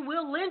tell you,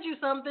 we'll lend you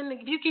something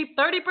if you keep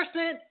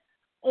 30%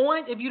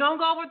 on, if you don't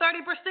go over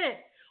 30%.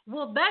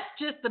 Well, that's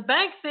just the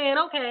bank saying,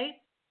 okay,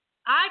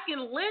 I can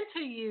lend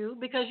to you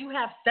because you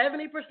have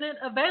 70%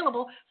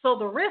 available, so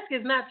the risk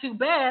is not too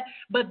bad,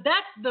 but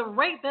that's the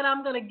rate that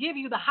I'm going to give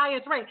you, the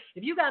highest rate.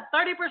 If you got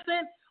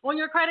 30% on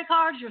your credit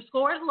cards, your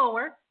score is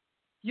lower.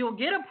 You'll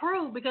get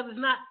approved because it's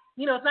not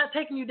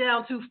taking you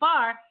down too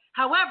far.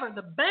 However,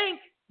 the bank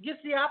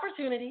gets the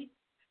opportunity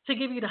to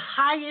give you the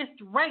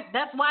highest rate.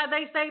 That's why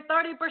they say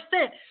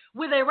 30%.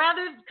 Would they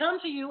rather come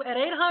to you at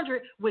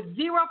 800 with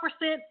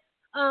 0%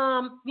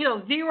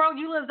 zero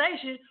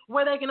utilization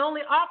where they can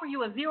only offer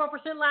you a 0%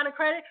 line of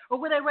credit, or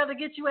would they rather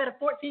get you at a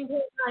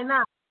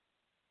 14.99?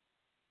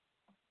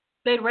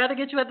 They'd rather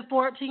get you at the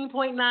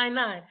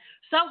 14.99.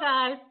 So,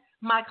 guys,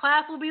 my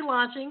class will be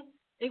launching.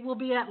 It will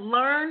be at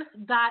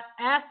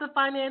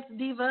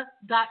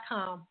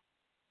learn.askthefinancediva.com.